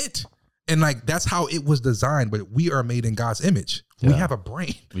 that's it. And like, that's how it was designed. But we are made in God's image. Yeah. We have a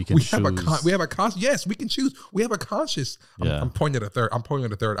brain. We can choose. Yes, we can choose. We have a conscious. I'm pointing at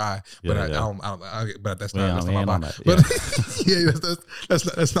the third eye, but but that's not my vibe. But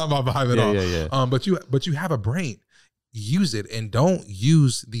that's not my vibe at all. But you have a brain. Use it, and don't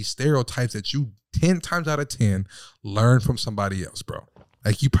use these stereotypes that you 10 times out of 10 learn from somebody else, bro.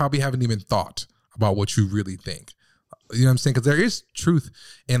 Like, you probably haven't even thought about what you really think. You know what I'm saying? Because there is truth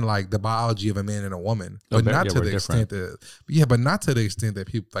in like the biology of a man and a woman, but not to the extent that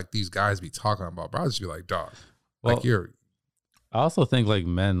people like these guys be talking about. Bro, I just be like, dog, well, like I also think like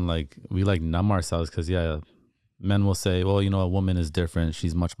men, like we like numb ourselves, because men will say, well, you know, a woman is different.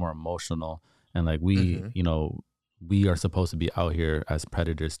 She's much more emotional, and like we, you know, we are supposed to be out here as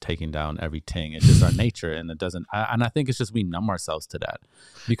predators taking down everything. It's just our nature, and it doesn't. And I think it's just we numb ourselves to that,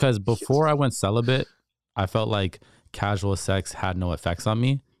 because before I went celibate, I felt like casual sex had no effects on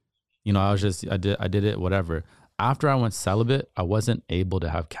me. You know, I did it, whatever. after I went celibate, I wasn't able to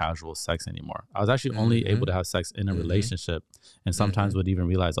have casual sex anymore. I was actually only able to have sex in a relationship, and sometimes would even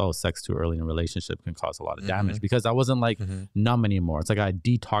realize, oh, sex too early in a relationship can cause a lot of damage, because I wasn't like numb anymore. It's like I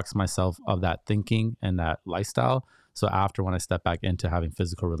detoxed myself of that thinking and that lifestyle. So after, when I stepped back into having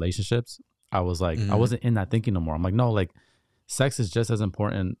physical relationships, I was like, I wasn't in that thinking no more. I'm like, no, like sex is just as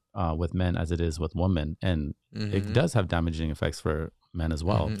important with men as it is with women, and it does have damaging effects for men as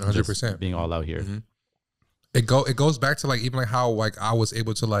well. 100%. Being all out here. It goes back to like even like how like I was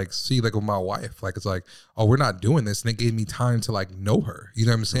able to like see like with my wife, like it's like, oh, we're not doing this, and it gave me time to like know her. You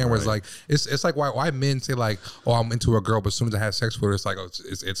know what I'm saying? Where it's like it's like why men say like, oh, I'm into a girl, but as soon as I have sex with her, it's like, oh,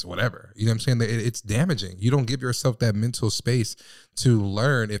 it's whatever. You know what I'm saying? It's damaging. You don't give yourself that mental space to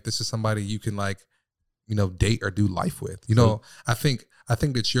learn if this is somebody you can like, you know, date or do life with. You know, I think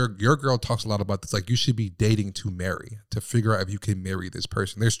that your girl talks a lot about this. Like, you should be dating to marry, to figure out if you can marry this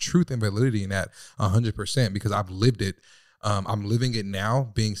person. There's truth and validity in that 100%, because I've lived it. I'm living it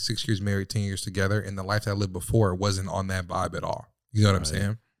now, being 6 years married, 10 years together, and the life that I lived before wasn't on that vibe at all. You know what I'm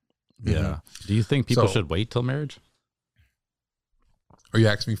saying? Yeah. Do you think people should wait till marriage? Are you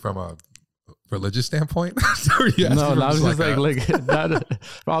asking me from a religious standpoint? No, I was just like that,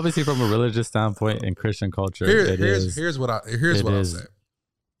 obviously from a religious standpoint in Christian culture. Here's what I'll say.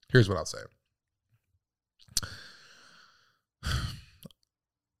 Here's what I'll say.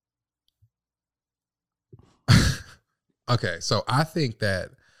 Okay, so I think that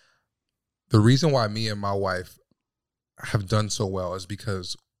the reason why me and my wife have done so well is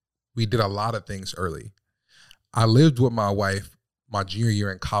because we did a lot of things early. I lived with my wife my junior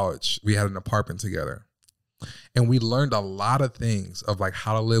year in college. We had an apartment together, and we learned a lot of things of like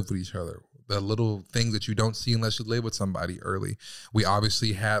how to live with each other. The little things that you don't see unless you live with somebody early. We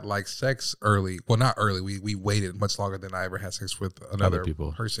obviously had like sex early. Well, not early. We waited much longer than I ever had sex with another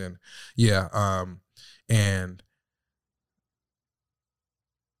person. Yeah. And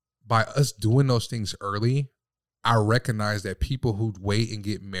by us doing those things early, I recognize that people who wait and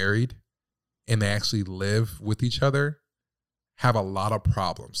get married and they actually live with each other have a lot of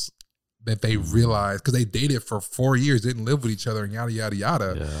problems that they realize, because they dated for 4 years, didn't live with each other, and yada, yada,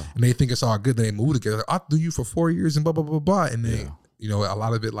 yada. Yeah. And they think it's all good. Then they move together. I'll do you for 4 years and blah, blah, blah, blah. And they, you know, a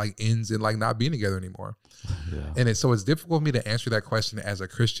lot of it like ends in like not being together anymore. Yeah. And so it's difficult for me to answer that question as a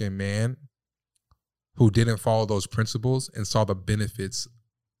Christian man who didn't follow those principles and saw the benefits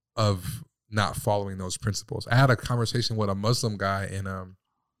of not following those principles. I had a conversation with a Muslim guy in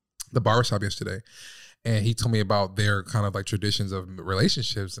the barbershop yesterday, and he told me about their kind of like traditions of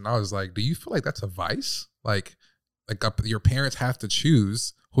relationships. And I was like, do you feel like that's a vice? Like your parents have to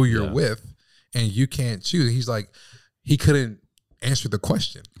choose who you're with, and you can't choose. He's like, he couldn't answer the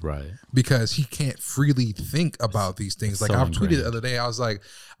question. Right. Because he can't freely think about these things. Like I tweeted the other day, I was like,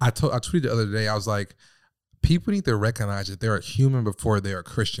 I tweeted the other day, I was like, people need to recognize that they're a human before they're a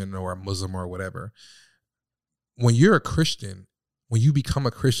Christian or a Muslim or whatever. When you're a Christian, when you become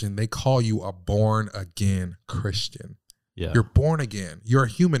a Christian, they call you a born again Christian. Yeah. You're born again. You're a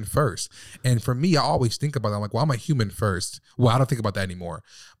human first. And for me, I always think about that. I'm like, well, I'm a human first. Well, I don't think about that anymore,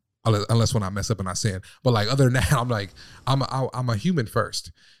 unless when I mess up and I sin. But like other than that, I'm like, I'm a human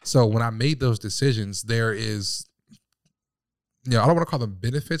first. So when I made those decisions, there is, you know, I don't want to call them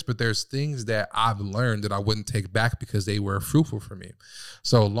benefits, but there's things that I've learned that I wouldn't take back because they were fruitful for me.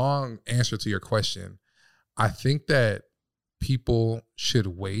 So long answer to your question, I think that people should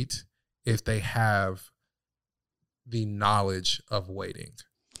wait if they have the knowledge of waiting.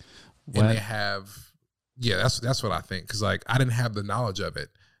 And they have, that's what I think. Cause like I didn't have the knowledge of it.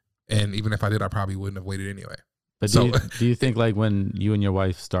 And even if I did, I probably wouldn't have waited anyway. But do you think like when you and your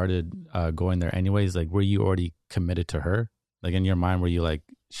wife started going there anyways, like were you already committed to her? Like in your mind, were you like,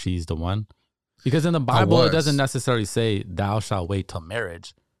 she's the one? Because in the Bible, it doesn't necessarily say thou shalt wait till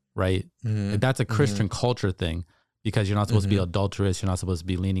marriage, right? Mm-hmm. Like, that's a Christian culture thing. Because you're not supposed to be adulterous. You're not supposed to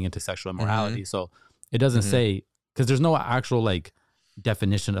be leaning into sexual immorality. So it doesn't say, because there's no actual like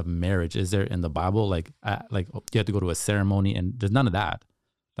definition of marriage. Is there in the Bible? Like you have to go to a ceremony, and there's none of that.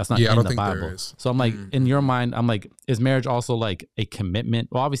 That's not in the Bible. So I'm like, in your mind, I'm like, is marriage also like a commitment?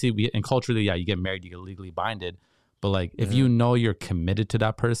 Well, obviously and culturally, you get married, you get legally binded. But like, if you know you're committed to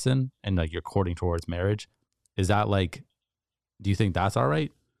that person and like you're courting towards marriage, is that like, do you think that's all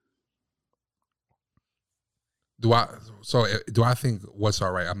right? Do I think what's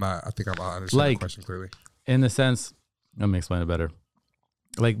all right? I think I'm not understanding the question clearly. In the sense, let me explain it better.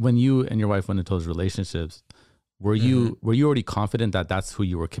 Like when you and your wife went into those relationships, were you already confident that that's who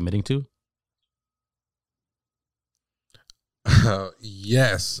you were committing to?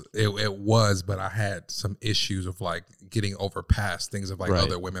 Yes, it was, but I had some issues of like getting over past things of like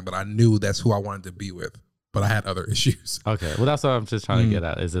other women, but I knew that's who I wanted to be with. but I had other issues. Okay. Well, that's what I'm just trying to get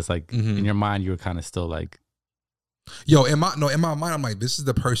at. Is this like Mhm. in your mind, you were kind of still like, Yo, in my mind, I'm like, this is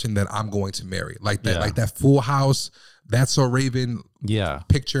the person that I'm going to marry. Like that, Yeah. like that Full House, That's So Raven yeah.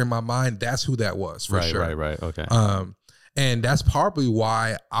 picture in my mind. That's who that was for sure. Right. Okay. And that's probably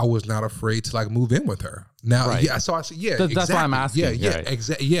why I was not afraid to like move in with her. Now, Right. yeah. So I said, yeah, That's why I'm asking. Yeah, Right.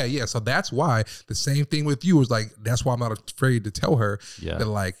 exactly. Yeah. So that's why the same thing with you was like, that's why I'm not afraid to tell her Yeah. that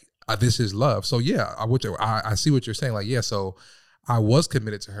like this is love. So yeah, I see what you're saying. Like, yeah, so I was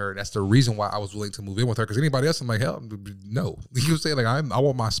committed to her. And that's the reason why I was willing to move in with her. Because anybody else, I'm like, hell, no. You say like I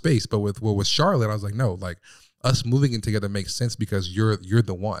want my space, but with Charlotte, I was like, no, like us moving in together makes sense because you're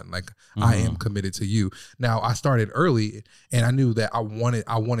the one. Like I am committed to you. Now I started early, and I knew that I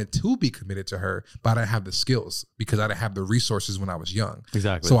wanted to be committed to her, but I didn't have the skills because I didn't have the resources when I was young.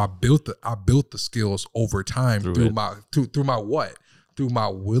 Exactly. So I built the skills over time through my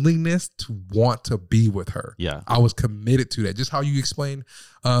willingness to want to be with her. Yeah. I was committed to that. Just how you explained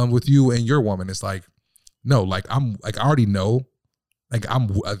with you and your woman, it's like, no, like I already know, like I'm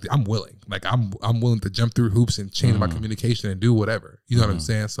willing, like I'm willing to jump through hoops and change my communication and do whatever. You know what I'm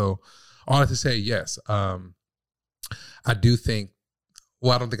saying? So all that to say, yes, I do think.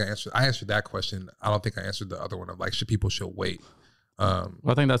 Well, I don't think I answered that question. I don't think I answered the other one of like, people should wait. Well,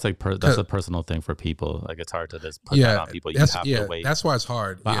 I think that's like that's a personal thing for people. Like it's hard to just put that on people. You have to wait. That's why it's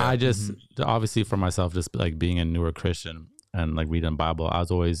hard. But yeah. I just obviously for myself, just like being a newer Christian and like reading the Bible, I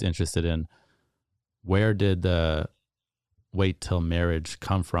was always interested in where did the wait till marriage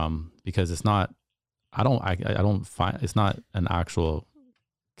come from? Because it's not. I don't find it's not an actual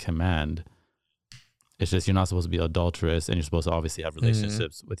command. It's just you're not supposed to be adulterous, and you're supposed to obviously have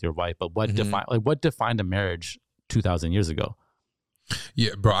relationships with your wife. But what defined a marriage 2,000 years ago?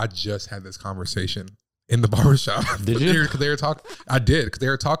 Yeah, bro, I just had this conversation in the barbershop. Did you? Because they were talking. I did, because they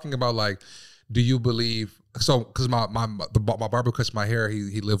were talking about like, do you believe? So, because my barber cuts my hair.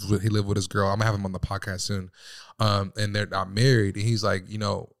 He lived with his girl. I'm gonna have him on the podcast soon. And they're not married. And he's like, you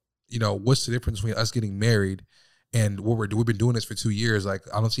know, what's the difference between us getting married and what we've been doing this for 2 years? Like,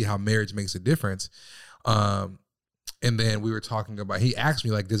 I don't see how marriage makes a difference. And then we were talking about. He asked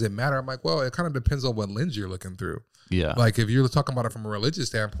me like, does it matter? I'm like, well, it kind of depends on what lens you're looking through. Yeah. Like if you're talking about it from a religious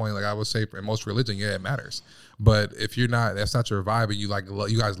standpoint, like I would say in most religion, yeah, it matters. But if you're not, that's not your vibe, and you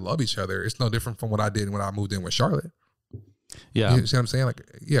guys love each other. It's no different from what I did when I moved in with Charlotte. Yeah. You see what I'm saying? Like,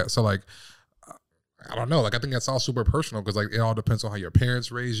 yeah. So like, I don't know. Like I think that's all super personal because like it all depends on how your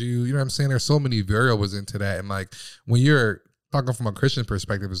parents raise you. You know what I'm saying? There's so many variables into that. And like when you're talking from a Christian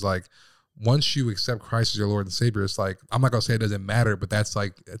perspective, it's like once you accept Christ as your Lord and Savior, it's like, I'm not gonna say it doesn't matter, but that's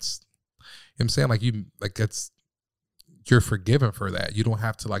like, it's, you know what I'm saying? Like you're forgiven for that. You don't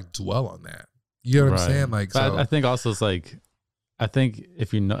have to like dwell on that. You know what I'm saying? Like, but so I think also it's like, I think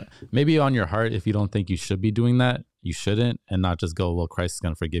if you know, maybe on your heart, if you don't think you should be doing that, you shouldn't, and not just go, well, Christ is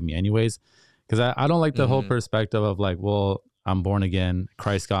going to forgive me anyways. Because I don't like the whole perspective of like, well, I'm born again,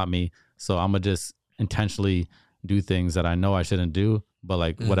 Christ got me, so I'm going to just intentionally do things that I know I shouldn't do, but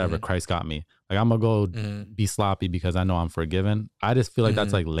like whatever, Christ got me. Like I'm going to go be sloppy because I know I'm forgiven. I just feel like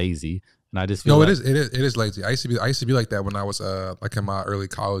that's like lazy. And I just feel no, like, it is lazy. I used to be like that when I was like in my early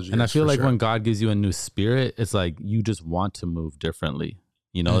college years. and I feel like sure. when God gives you a new spirit, it's like you just want to move differently.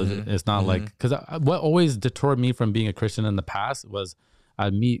 You know, it's not like, because what always deterred me from being a Christian in the past was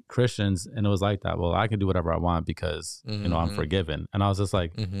I'd meet Christians and it was like that. Well, I can do whatever I want because, you know, I'm forgiven. And I was just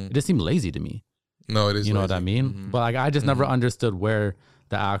like, it just seemed lazy to me. No, it is. You know lazy. what I mean? But like, I just never understood where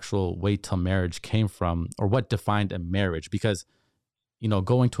the actual wait till marriage came from or what defined a marriage, because, you know,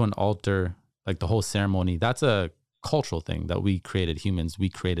 going to an altar, like the whole ceremony, that's a cultural thing that we created. Humans, we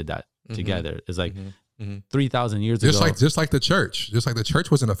created that together. It's like 3,000 years ago. Just like the church. Just like the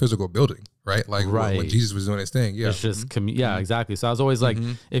church wasn't a physical building, right? Like when Jesus was doing his thing. Yeah. It's just, yeah, exactly. So I was always like,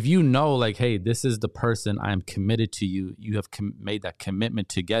 if you know, like, hey, this is the person, I am committed to you. You have made that commitment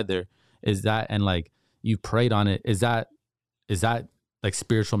together. Is that, and like you prayed on it. Is that like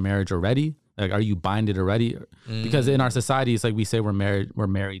spiritual marriage already? Like, are you binded already? Because in our society, it's like we say we're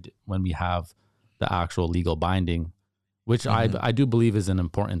married when we have the actual legal binding, which I do believe is an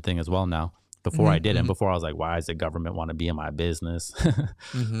important thing as well now. Before I didn't. Before I was like, why does the government want to be in my business?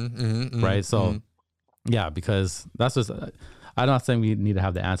 Right? So, yeah, because that's just, I'm not saying we need to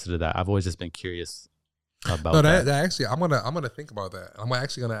have the answer to that. I've always just been curious about that. That actually, I'm gonna think about that. I'm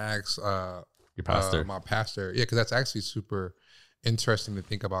actually gonna ask Your pastor. my pastor. Yeah, because that's actually super interesting to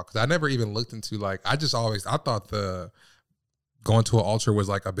think about. Because I never even looked into like, I thought the going to an altar was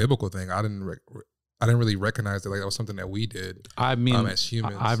like a biblical thing. I didn't really recognize that like that was something that we did. I mean, as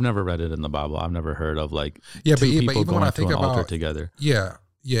humans, I've never read it in the Bible. I've never heard of like but people even going when I to think an about altar together. Yeah.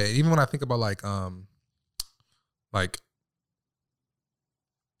 Even when I think about like like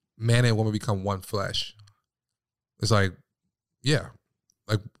man and woman become one flesh. It's like, yeah,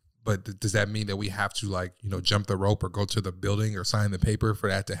 like, but does that mean that we have to like, you know, jump the rope or go to the building or sign the paper for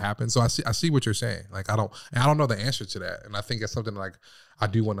that to happen? So I see what you're saying. Like, I don't know the answer to that. And I think it's something like I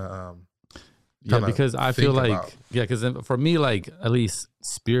do want to, yeah, because I feel like, about. yeah, because for me, like, at least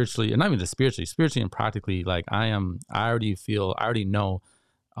spiritually, and not even just spiritually and practically, like, I already know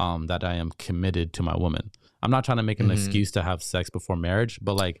that I am committed to my woman. I'm not trying to make an excuse to have sex before marriage,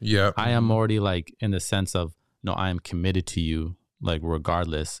 but like, yeah, I am already like in the sense of, no, I am committed to you, like,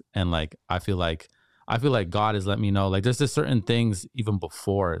 regardless. And like, I feel like God has let me know, like, there's just certain things even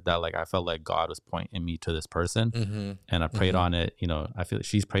before that, like, I felt like God was pointing me to this person, and I prayed on it. You know, I feel like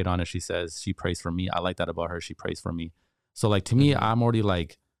she's prayed on it. She says she prays for me. I like that about her. She prays for me. So like, to me, I'm already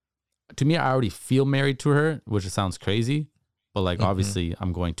like, I already feel married to her, which sounds crazy, but like, obviously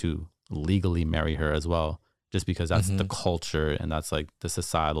I'm going to legally marry her as well, just because that's the culture and that's like the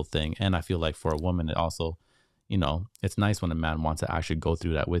societal thing. And I feel like for a woman, it also, you know, it's nice when a man wants to actually go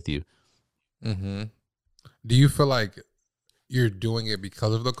through that with you. Do you feel like you're doing it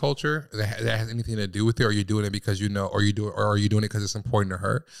because of the culture that has anything to do with it, or are you doing it because you know, or are you doing it because it's important to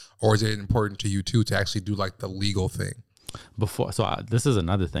her, or is it important to you too to actually do like the legal thing? This is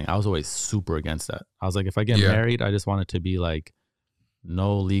another thing. I was always super against that. I was like, if I get married, I just want it to be like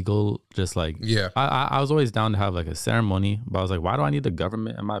no legal, just like, I was always down to have like a ceremony, but I was like, why do I need the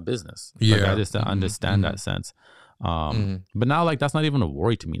government in my business? Like, I just don't understand that sense. But now, like, that's not even a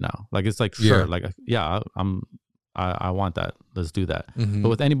worry to me now. Like, it's like, sure, like, yeah, I want that. Let's do that. But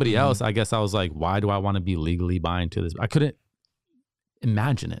with anybody else, I guess I was like, why do I want to be legally bind to this? I couldn't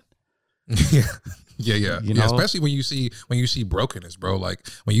imagine it. Yeah. You know? Especially when you see brokenness, bro. Like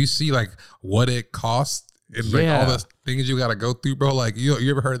when you see like what it costs and like all the things you got to go through, bro. Like you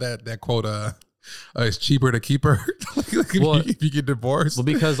ever heard that quote? It's cheaper to keep her. If you get divorced. Well,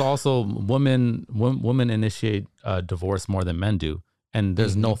 because also women initiate divorce more than men do, and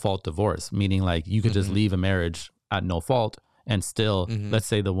there's no fault divorce, meaning like you could just leave a marriage at no fault, and still, let's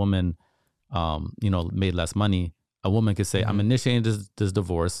say the woman, made less money. A woman could say, I'm initiating this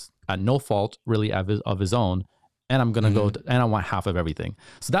divorce at no fault really of his own, and I'm gonna go and I want half of everything.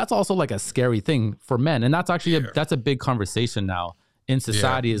 So that's also like a scary thing for men, and that's actually that's a big conversation now in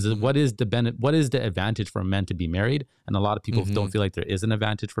society. Is what is the advantage for men to be married? And a lot of people don't feel like there is an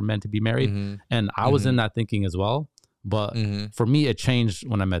advantage for men to be married. And I was in that thinking as well. But for me, it changed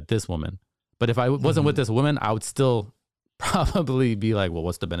when I met this woman. But if I wasn't with this woman, I would still probably be like, well,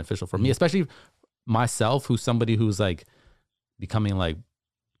 what's the beneficial for me? Especially myself, who's somebody who's like becoming like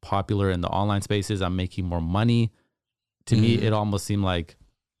popular in the online spaces. I'm making more money. To me, it almost seemed like,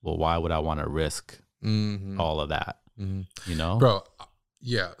 well, why would I want to risk all of that? You know, bro.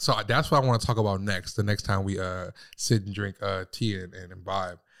 Yeah. So that's what I want to talk about next. The next time we sit and drink tea and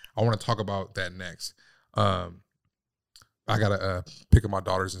vibe, I want to talk about that next. I gotta pick up my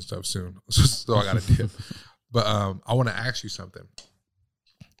daughters and stuff soon, so I gotta dip. But I want to ask you something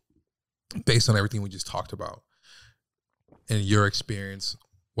based on everything we just talked about and your experience,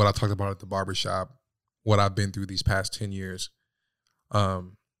 what I talked about at the barbershop, what I've been through these past 10 years.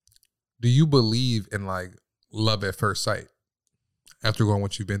 Do you believe in like love at first sight after going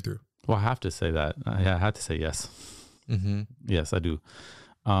what you've been through? Well, I have to say that. I have to say yes. Yes, I do.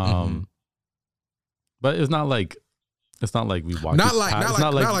 But it's not like we walk. Not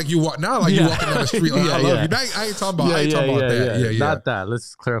like you walking down the street. Like, I love you. I ain't talking about that. Not that.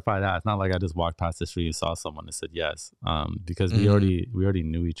 Let's clarify that. It's not like I just walked past the street and saw someone and said yes. Because we already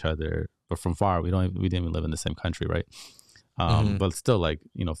knew each other, but from far. We didn't even live in the same country, right? But still, like,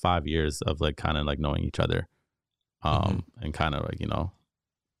 5 years of like kind of like knowing each other, and kind of like,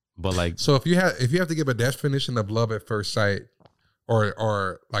 but like. So if you have to give a definition of love at first sight,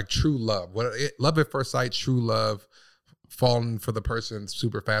 or like true love, love at first sight, true love, falling for the person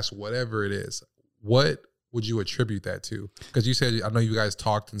super fast, whatever it is, what would you attribute that to? Because you said, I know you guys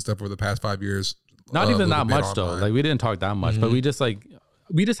talked and stuff over the past 5 years. Not even that much though. Like we didn't talk that much, but we just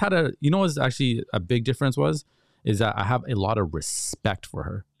had a, what's actually a big difference is that I have a lot of respect for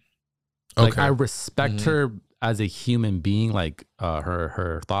her. Like I respect her as a human being, like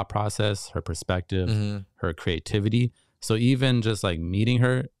her thought process, her perspective, her creativity. So even just like meeting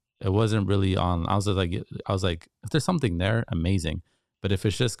her, it wasn't really on. I was like, if there's something there, amazing. But if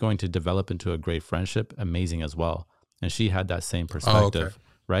it's just going to develop into a great friendship, amazing as well. And she had that same perspective,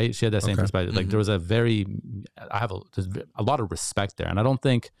 right? She had that same perspective. Like there was I have a lot of respect there. And I don't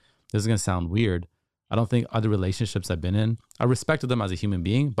think, this is going to sound weird, I don't think other relationships I've been in, I respected them as a human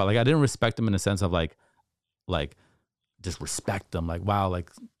being, but like I didn't respect them in a sense of like just respect them. Like, wow, like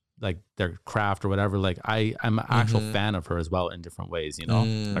like their craft or whatever. Like I'm an actual fan of her as well in different ways, you know,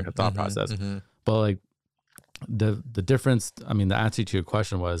 like a thought process. But like the difference, I mean, the answer to your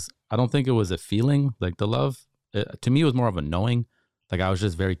question was, I don't think it was a feeling like the love. To me, it was more of a knowing. Like I was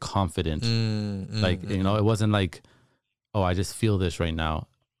just very confident. Like, you know, it wasn't like, oh, I just feel this right now.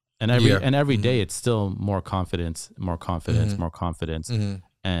 And every day it's still more confidence.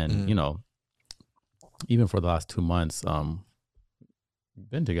 And, you know, even for the last 2 months, we've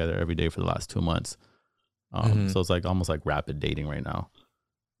been together every day for the last 2 months. So it's like almost like rapid dating right now.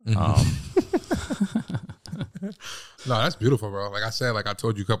 No, that's beautiful, bro. Like I said, like I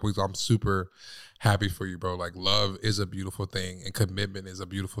told you a couple weeks ago, I'm super happy for you, bro. Like love is a beautiful thing and commitment is a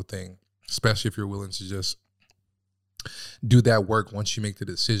beautiful thing, especially if you're willing to just do that work. Once you make the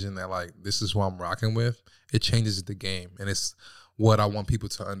decision that like, this is who I'm rocking with, it changes the game. And it's what I want people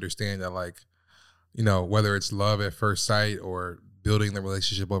to understand, that like, you know, whether it's love at first sight or building the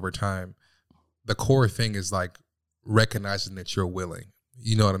relationship over time, the core thing is like recognizing that you're willing.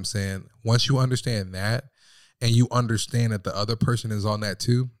 You know what I'm saying? Once you understand that and you understand that the other person is on that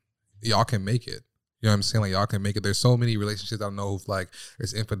too, y'all can make it. You know what I'm saying? Like y'all can make it. There's so many relationships I know of, like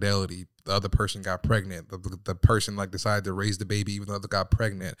there's infidelity. The other person got pregnant. The person like decided to raise the baby even though the other got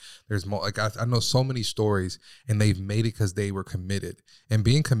pregnant. There's more. Like I know so many stories, and they've made it because they were committed. And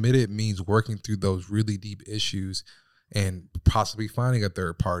being committed means working through those really deep issues and possibly finding a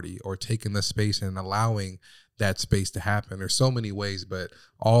third party or taking the space and allowing that space to happen. There's so many ways, but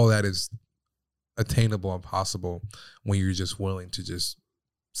all that is attainable and possible when you're just willing to just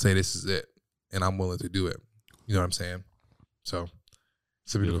say, this is it, and I'm willing to do it. You know what I'm saying? So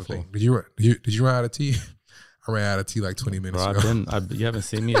it's a beautiful thing. Did you run out of tea? I ran out of tea like 20 minutes ago. You haven't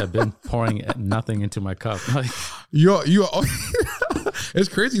seen me. I've been pouring nothing into my cup. Like, it's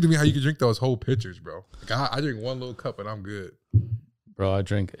crazy to me how you can drink those whole pitchers, bro. Like I drink one little cup and I'm good. Bro, I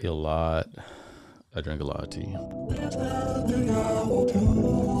drink a lot. I drink a lot of tea.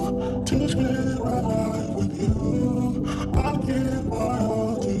 To spend my life with you.